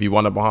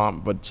want a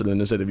Baham, but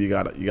Selena said, if you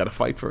got to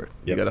fight for it.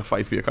 Yep. You got to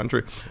fight for your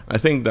country. I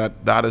think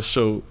that is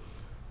so.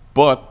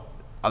 But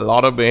a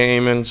lot of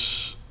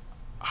Bahamians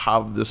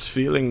have this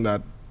feeling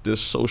that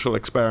this social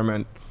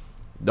experiment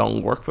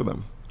don't work for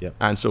them. Yep.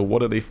 And so,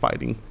 what are they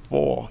fighting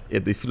for?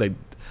 If they feel like,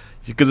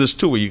 because there's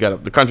two: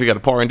 the country got to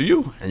pour into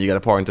you, and you got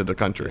to pour into the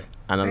country.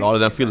 And a lot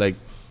of them feel like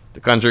the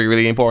country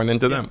really ain't pouring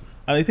into them.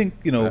 And I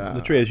think,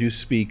 Latrae, as you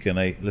speak and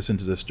I listen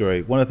to this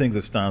story, one of the things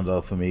that stands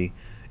out for me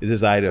is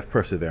this idea of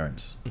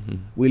perseverance. Mm-hmm.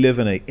 We live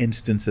in an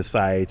instant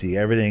society.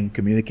 Everything,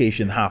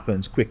 communication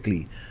happens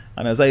quickly.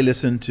 And as I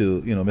listen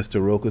to,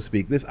 Mr. Roker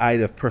speak, this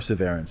idea of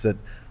perseverance, that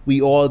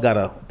we all got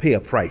to pay a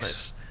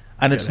price.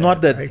 And it's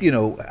not that,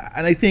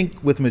 and I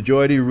think with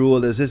majority rule,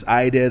 there's this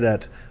idea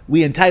that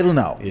we entitled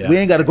now. Yeah. We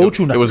ain't got to go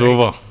through nothing. It was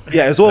over.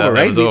 Yeah, it's over,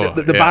 right? It was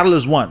over. The battle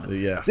is won.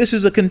 Yeah. This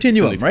is a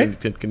continuum, right?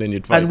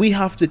 Continued fight. And we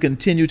have to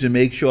continue to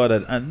make sure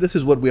that, and this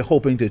is what we're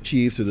hoping to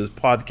achieve through this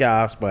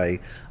podcast by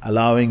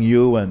allowing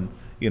you and,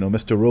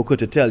 Mr. Roker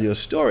to tell your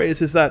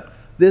stories, is that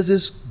there's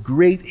this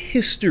great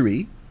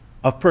history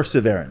of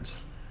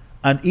perseverance.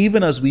 And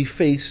even as we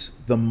face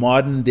the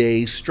modern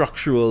day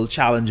structural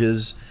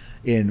challenges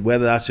in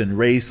whether that's in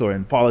race or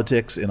in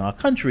politics in our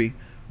country,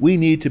 we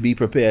need to be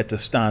prepared to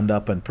stand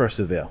up and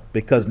persevere,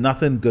 because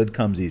nothing good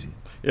comes easy.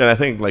 Yeah, and I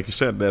think, like you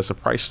said, there's a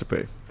price to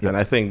pay. Yeah. And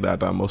I think that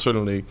most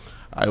certainly,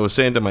 I was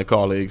saying to my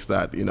colleagues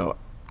that,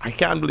 I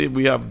can't believe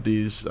we have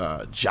these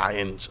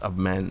giants of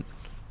men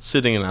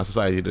sitting in our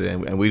society today,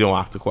 and we don't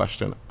have to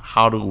question,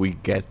 how do we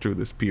get through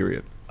this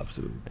period?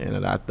 Absolutely.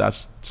 And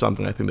that's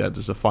something I think that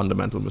is a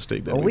fundamental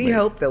mistake that We made.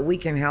 hope that we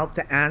can help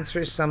to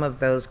answer some of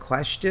those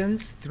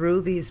questions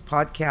through these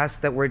podcasts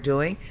that we're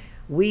doing.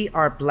 We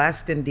are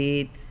blessed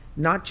indeed,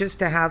 not just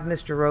to have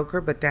Mr.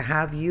 Roker, but to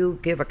have you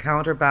give a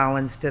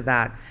counterbalance to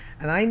that.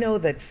 And I know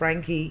that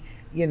Frankie,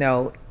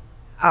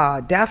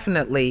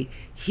 definitely,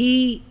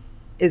 he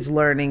is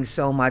learning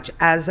so much,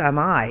 as am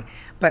I.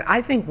 But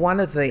I think one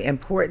of the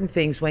important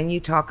things when you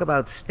talk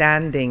about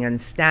standing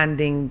and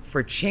standing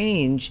for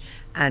change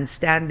and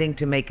standing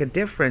to make a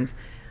difference,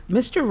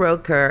 Mr.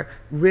 Roker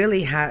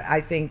really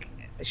I think,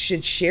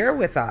 should share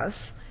with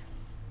us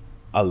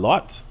A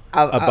lot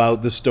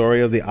about the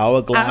story of the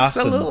hourglass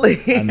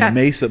absolutely. and the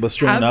mace that was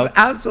thrown out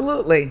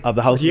Absolutely. of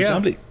the House of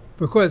Assembly.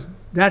 Because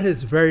that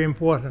is very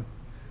important.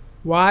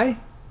 Why?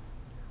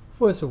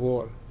 First of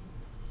all,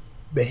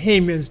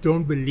 Bahamians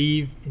don't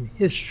believe in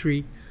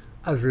history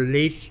as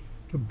relates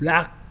to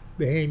black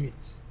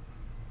Bahamians.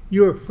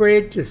 You're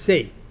afraid to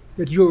say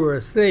that you were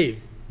a slave,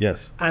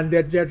 Yes. and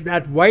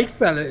that white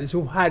fella is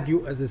who had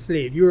you as a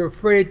slave. You're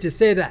afraid to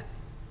say that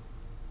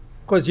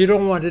because you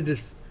don't want to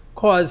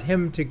cause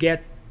him to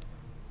get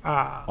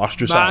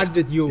Ostracized. mad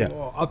with you Yeah.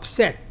 or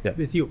upset Yeah.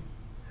 with you.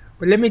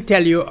 But let me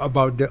tell you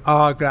about the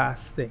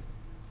hourglass thing.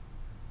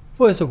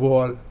 First of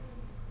all,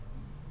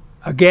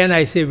 again,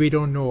 I say we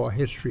don't know our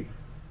history,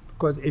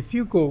 because if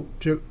you go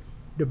to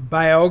the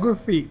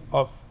biography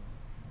of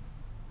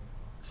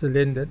Sir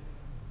Lyndon,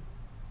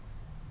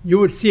 you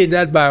would see in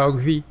that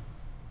biography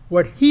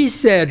what he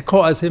said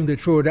caused him to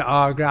throw the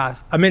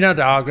hourglass. I mean, not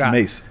the hourglass.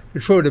 Mace. To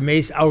throw the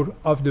mace out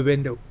of the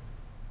window.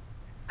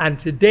 And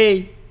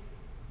today,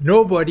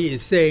 nobody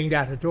is saying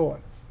that at all.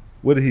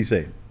 What did he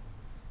say?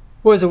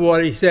 First of all,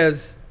 he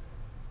says,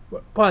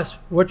 plus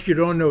what you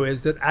don't know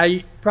is that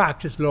I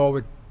practiced law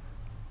with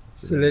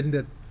Sir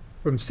Lyndon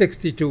from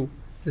 62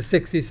 to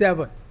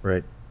 67.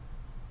 Right.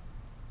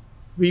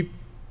 We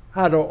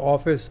had our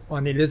office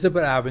on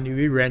Elizabeth Avenue.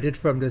 We rented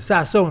from the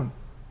Sassoon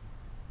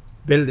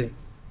building.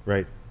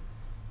 Right.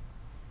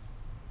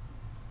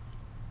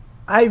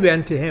 I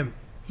went to him.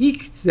 He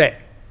said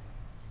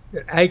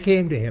that I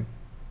came to him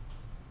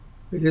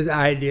with this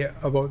idea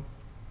about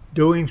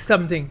doing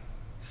something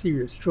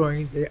serious,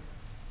 throwing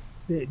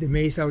the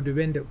mace out the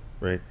window.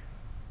 Right.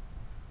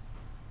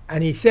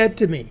 And he said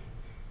to me,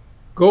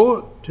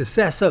 go to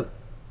Cecil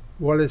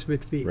Wallace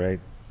Whitfield, Right.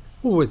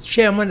 who was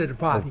chairman of the Of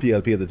party.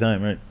 PLP at the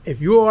time, right? If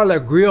you all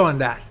agree on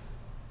that,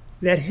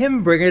 let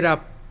him bring it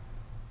up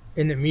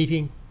in the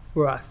meeting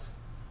for us.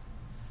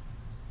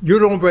 You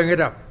don't bring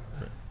it up.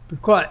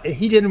 Because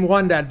he didn't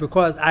want that,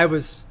 because I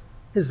was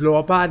his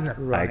law partner.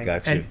 I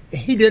got you. And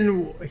he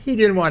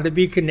didn't want to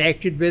be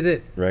connected with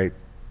it. Right.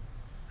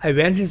 I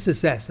went to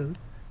Cecil.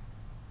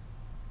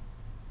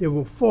 There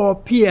were 4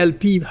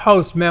 PLP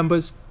House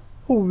members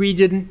who we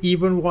didn't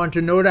even want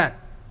to know that.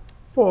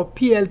 4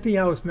 PLP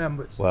House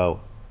members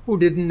Wow. who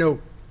didn't know.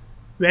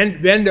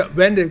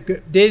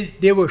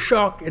 They were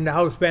shocked in the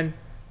house when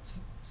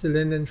Sir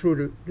Lyndon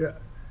threw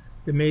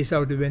the mace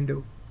out the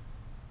window.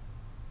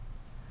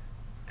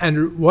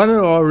 And one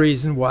of our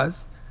reasons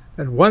was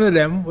that one of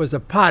them was a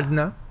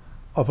partner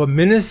of a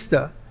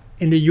minister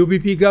in the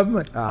UBP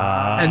government.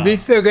 And we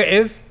figure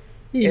if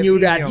he If knew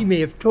he that, knew. he may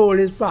have told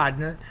his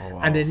partner.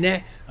 And then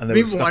And they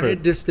we would stop wanted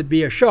it. this to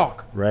be a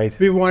shock. Right.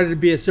 We wanted it to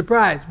be a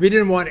surprise. We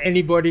didn't want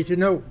anybody to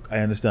know. I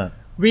understand.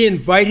 We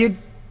invited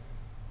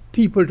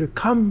people to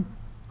come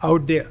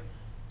out there,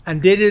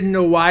 and they didn't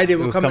know why they It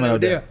were was coming out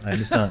there. I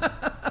understand.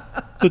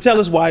 So tell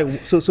us why.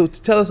 So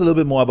tell us a little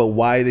bit more about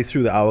why they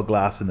threw the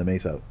hourglass and the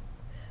mace out.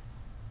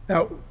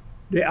 Now,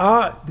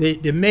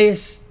 the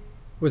mace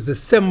was a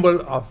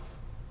symbol of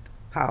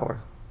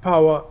Power.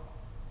 power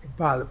in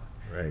Parliament.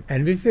 Right.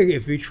 And we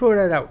figured if we throw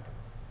that out,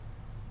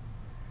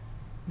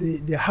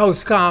 the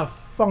house can't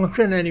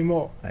function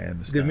anymore. I The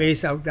understand.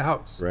 mace out the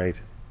house.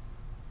 Right.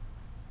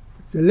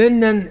 Sir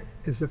Lyndon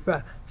is a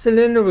fella. Sir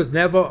Lyndon was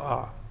never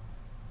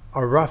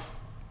a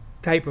rough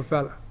type of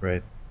fella.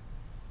 Right.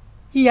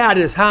 He had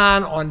his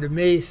hand on the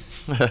mace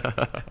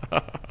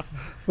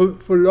for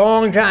a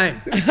long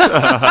time.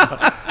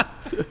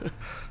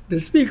 the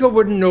speaker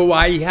wouldn't know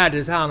why he had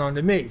his hand on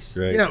the mace.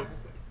 Right. You know,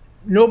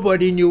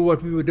 nobody knew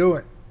what we were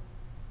doing.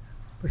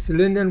 But Sir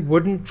Lyndon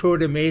wouldn't throw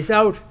the mace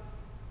out.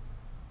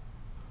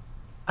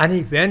 And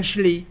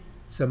eventually,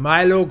 Sir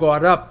Milo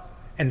got up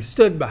and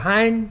stood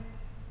behind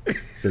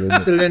Sir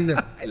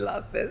Lyndon. I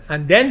love this.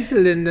 And then Sir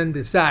Lyndon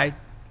decided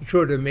to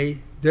throw the mace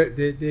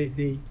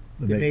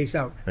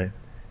out. Right.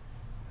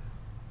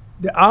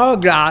 The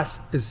hourglass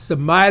is Sir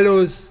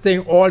Milo's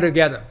thing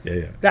altogether.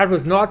 Yeah. That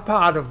was not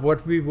part of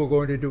what we were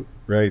going to do.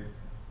 Right.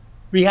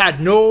 We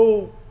had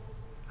no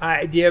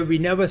idea. We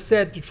never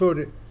said to throw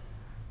the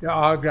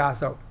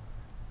hourglass out.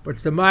 But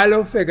Sir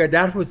Milo figured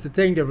that was the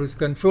thing that was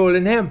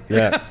controlling him.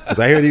 Yeah. Because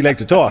I heard he liked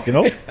to talk, you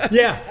know?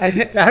 Yeah.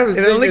 That was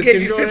It the only thing that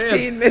gave you controlled 15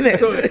 him.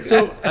 minutes.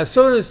 So as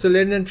soon as Sir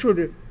Lyndon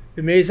threw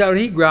the mace out,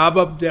 he grabbed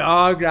up the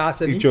hourglass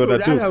and he threw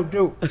that out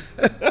too.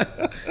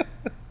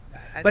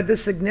 But the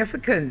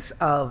significance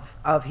of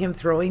him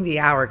throwing the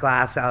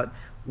hourglass out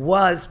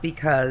was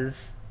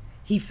because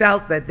he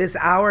felt that this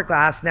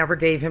hourglass never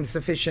gave him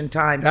sufficient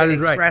time That to is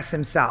right. express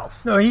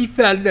himself. No, he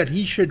felt that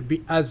he should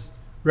be, as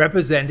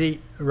representative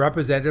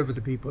of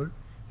the people,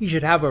 he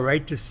should have a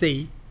right to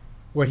say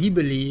what he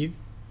believed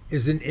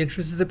is in the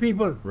interest of the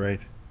people.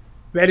 Right.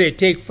 Whether it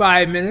take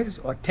 5 minutes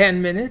or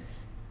 10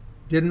 minutes,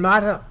 didn't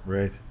matter.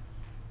 Right.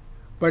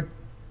 But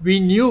we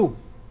knew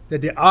that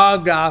the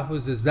hourglass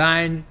was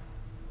designed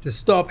to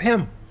stop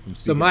him,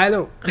 Sir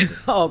Milo,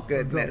 Oh,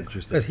 goodness.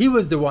 Interesting. because he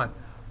was the one.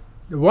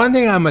 The one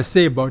thing I must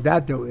say about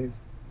that, though, is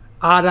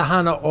Ada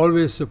Hannah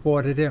always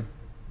supported him.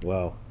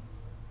 Wow.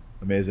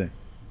 Amazing.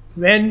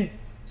 When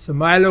Sir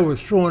Milo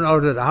was thrown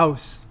out of the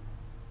house,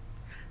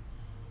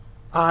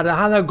 Ada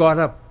Hannah got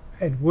up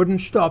and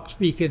wouldn't stop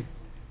speaking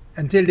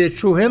until they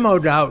threw him out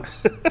of the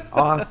house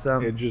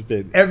Awesome.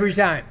 Interesting. every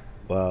time.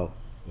 Wow.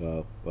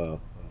 Wow. Wow.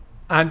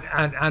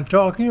 And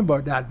talking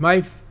about that,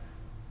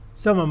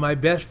 some of my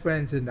best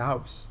friends in the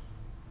house,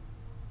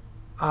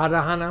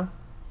 Ada Hannah,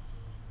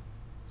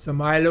 Sir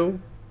Milo,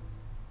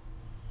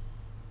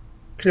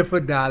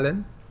 Clifford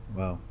Darlin,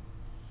 Wow.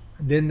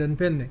 and Lyndon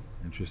Pinley.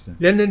 Interesting.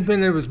 Lyndon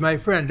Pinley was my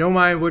friend. Don't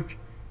mind what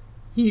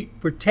he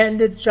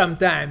pretended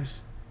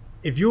sometimes.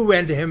 If you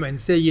went to him and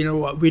say, you know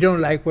what, we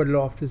don't like what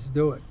Loftus is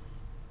doing,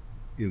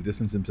 He'll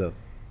distance himself.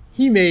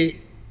 he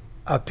may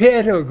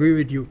appear to agree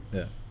with you,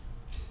 Yeah.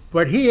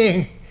 but he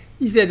ain't.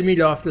 He said to me,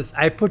 Loftus,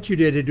 I put you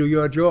there to do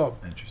your job,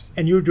 Interesting.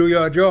 and you do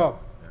your job.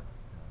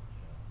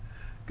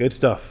 Good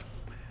stuff.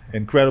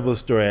 Incredible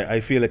story. I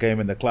feel like I'm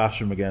in the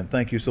classroom again.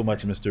 Thank you so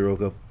much, Mr.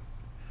 Roker.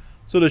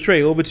 So,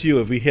 Latrae, over to you.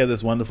 If we hear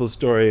this wonderful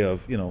story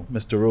of,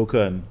 Mr.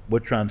 Roker and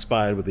what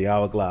transpired with the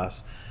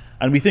hourglass,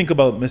 and we think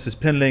about Mrs.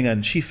 Pinling,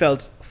 and she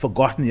felt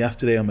forgotten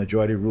yesterday on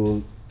Majority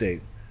Rule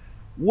Day.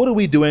 What are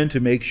we doing to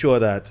make sure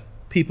that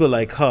people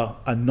like her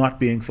are not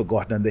being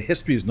forgotten and the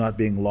history is not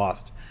being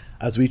lost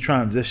as we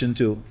transition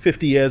to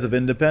 50 years of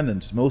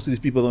independence? Most of these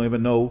people don't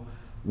even know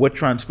what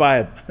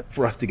transpired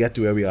for us to get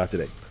to where we are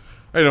today.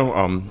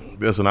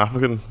 There's an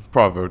African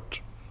proverb,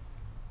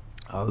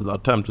 I'll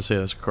attempt to say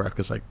it as correct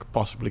as I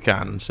possibly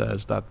can,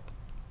 says that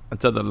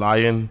until the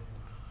lion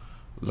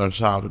learns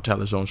how to tell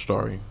his own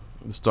story,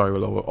 the story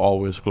will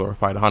always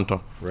glorify the hunter.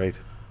 Right.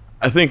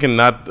 I think in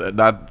that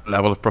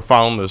level of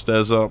profoundness,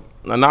 there's a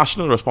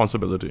national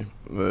responsibility.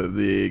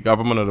 The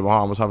government of the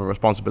Bahamas have a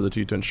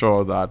responsibility to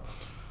ensure that,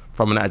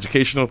 from an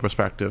educational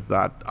perspective,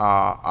 that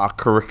our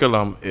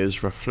curriculum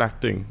is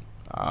reflecting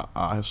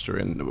our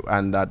history,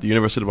 and that the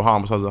University of the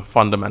Bahamas has a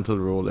fundamental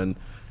role in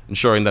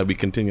ensuring that we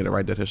continue to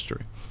write that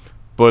history.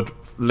 But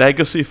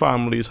legacy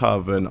families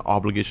have an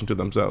obligation to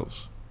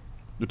themselves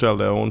to tell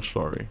their own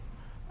story.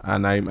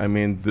 And I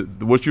mean,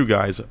 what you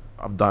guys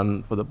have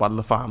done for the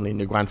Butler family and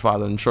your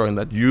grandfather, ensuring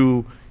that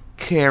you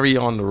carry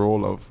on the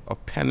role of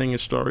penning a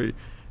story,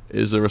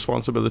 is a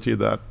responsibility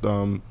that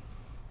the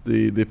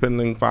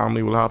Pinling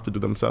family will have to do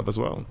themselves as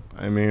well.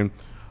 I mean,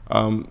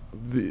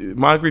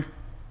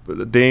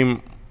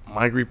 Dame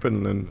Margaret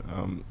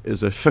Pinling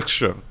is a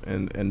fixture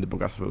in the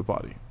Progressive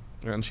Party,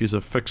 and she's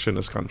a fixture in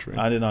this country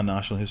And in our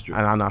national history.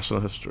 and our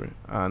national history,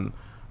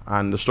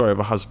 and the story of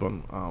her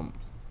husband.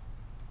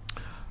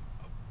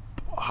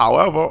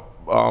 However,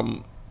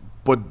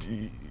 but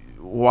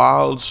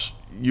whilst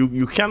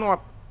you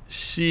cannot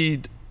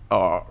cede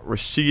or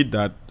recede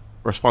that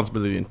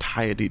responsibility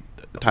entirely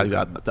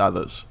to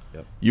others,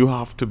 Yep. you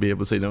have to be able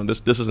to say, no,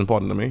 this is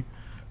important to me.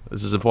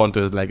 This is important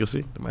to his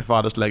legacy, to my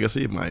father's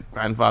legacy, my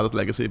grandfather's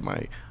legacy,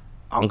 my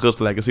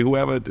uncle's legacy,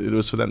 whoever it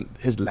was for them,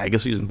 his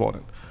legacy is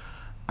important.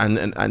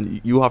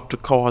 And you have to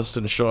cause to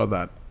ensure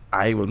that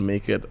I will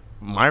make it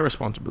my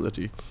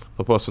responsibility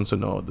for persons to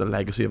know the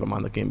legacy of a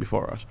man that came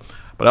before us.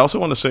 But I also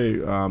want to say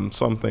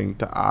something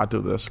to add to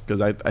this,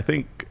 because I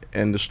think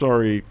in the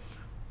story,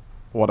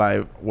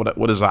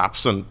 what is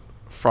absent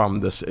from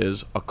this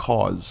is a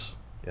cause.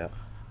 Yeah.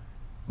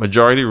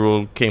 Majority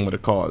rule came with a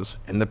cause.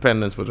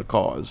 Independence with a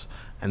cause.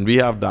 And we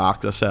have to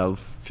ask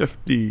ourselves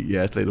 50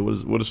 years later,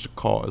 what is the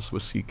cause we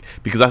seek?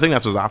 Because I think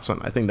that's what's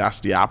absent. I think that's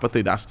the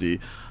apathy, that's the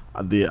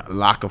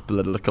lack of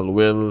political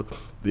will,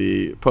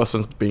 the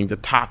persons being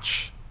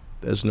detached.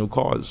 There's no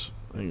cause.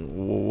 I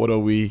mean, what are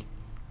we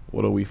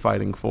what are we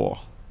fighting for?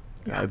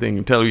 I think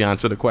until we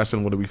answer the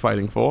question, what are we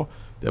fighting for,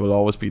 there will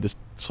always be this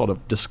sort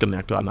of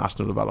disconnect to our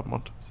national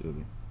development.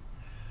 Absolutely.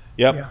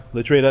 Yep. Yeah.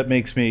 Latrae, that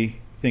makes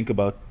me think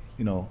about,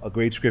 a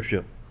great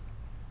scripture.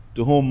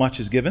 To whom much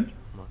is given,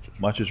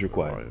 much is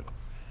required. Right.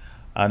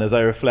 And as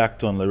I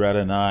reflect on Loretta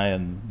and I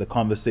and the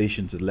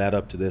conversations that led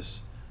up to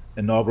this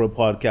inaugural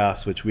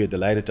podcast, which we are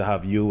delighted to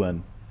have you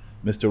and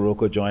Mr.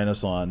 Roker join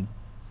us on,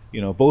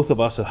 both of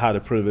us have had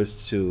a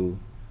privilege to,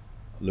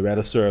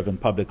 Loretta serve in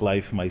public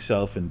life,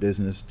 myself in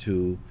business,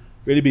 to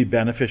really be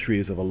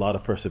beneficiaries of a lot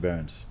of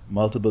perseverance,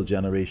 multiple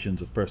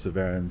generations of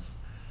perseverance,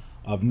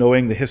 of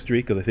knowing the history,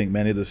 because I think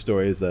many of the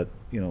stories that,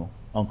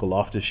 Uncle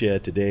Loftus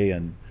shared today,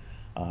 and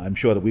I'm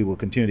sure that we will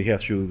continue to hear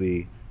through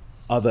the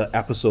other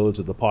episodes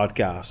of the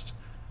podcast,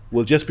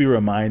 will just be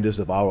reminders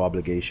of our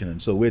obligation.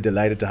 And so we're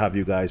delighted to have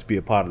you guys be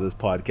a part of this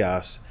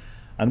podcast.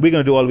 And we're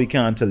going to do all we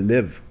can to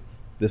live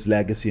this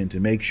legacy and to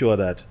make sure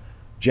that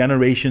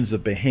generations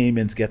of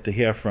Bahamians get to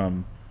hear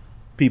from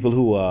people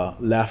who are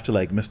left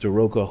like Mr.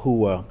 Roker, who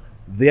were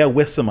there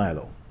with Sir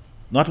Milo.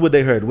 Not what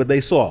they heard, what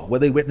they saw, what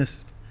they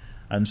witnessed.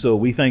 And so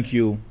we thank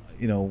you.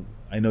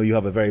 I know you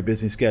have a very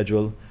busy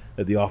schedule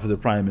at the Office of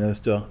Prime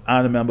Minister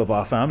and a member of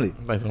our family.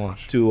 Thanks so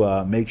much.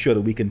 To make sure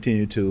that we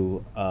continue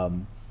to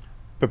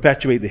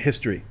perpetuate the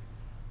history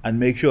and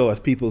make sure as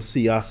people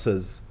see us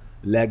as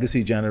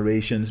legacy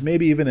generations,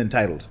 maybe even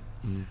entitled,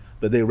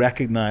 that they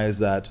recognize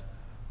that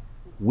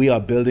we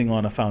are building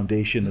on a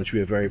foundation which we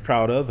are very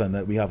proud of, and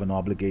that we have an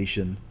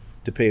obligation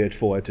to pay it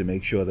forward to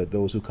make sure that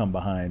those who come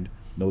behind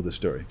know the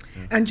story.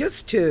 And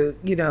just to,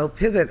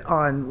 pivot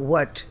on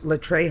what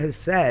Latrae has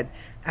said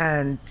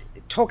and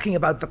talking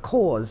about the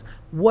cause,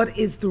 what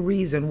is the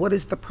reason? What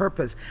is the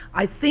purpose?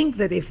 I think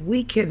that if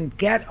we can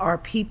get our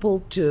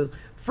people to,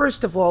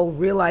 first of all,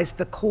 realize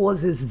the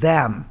cause is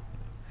them.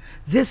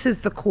 This is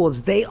the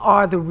cause. They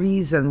are the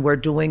reason we're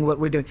doing what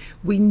we're doing.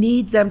 We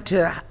need them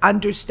to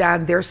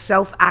understand their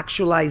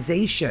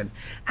self-actualization.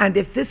 And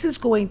if this is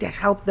going to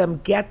help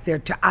them get there,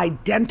 to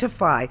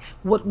identify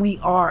what we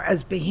are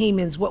as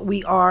Bahamians, what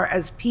we are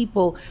as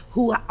people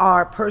who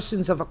are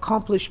persons of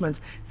accomplishments,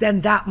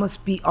 then that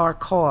must be our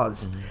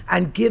cause,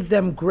 and give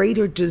them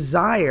greater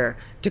desire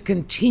to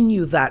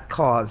continue that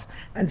cause.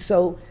 And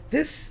so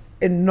this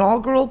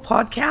inaugural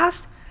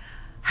podcast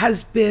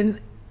has been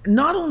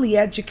not only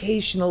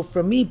educational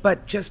for me,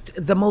 but just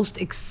the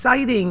most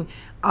exciting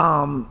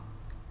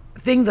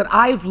thing that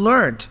I've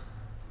learned,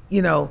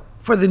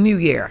 for the new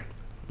year,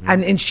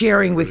 and in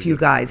sharing with you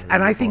guys.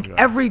 And I think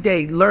every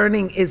day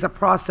learning is a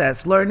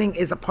process, learning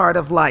is a part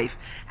of life.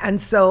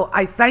 And so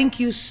I thank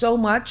you so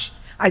much.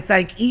 I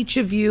thank each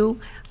of you.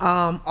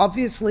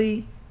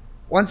 Obviously,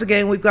 once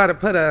again, we've got to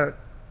put a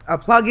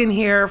plug in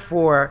here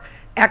for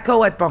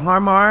Echo at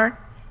Bahamar,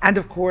 and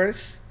of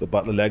course, The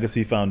Butler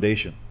Legacy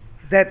Foundation,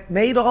 that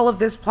made all of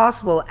this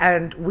possible.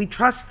 And we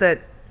trust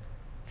that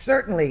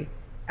certainly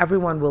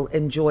everyone will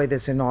enjoy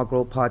this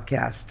inaugural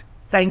podcast.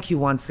 Thank you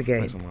once again.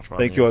 Thanks so much for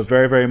thank having you all us.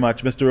 very, very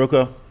much. Mr.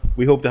 Roker,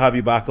 we hope to have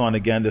you back on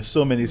again. There's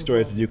so many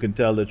stories that you can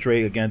tell.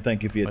 Latrae, again,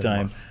 thank you for your Thank you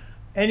time. much.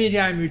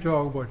 Anytime you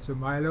talk about Sir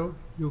Milo,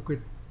 you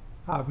could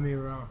have me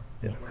around.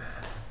 Yeah.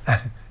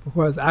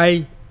 Because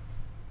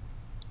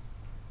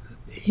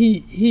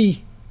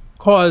he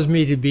caused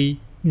me to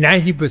be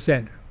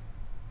 90%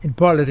 in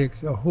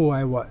politics of who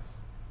I was.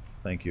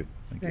 Thank you.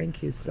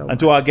 Thank you so much. And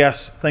to our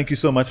guests, thank you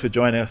so much for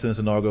joining us in this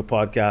inaugural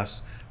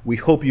podcast. We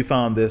hope you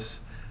found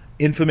this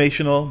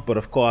informational, but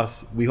of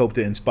course, we hope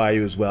to inspire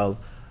you as well.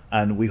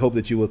 And we hope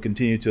that you will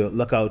continue to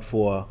look out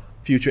for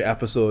future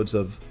episodes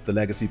of the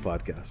Legacy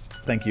Podcast.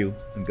 Thank you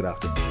and good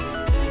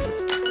afternoon.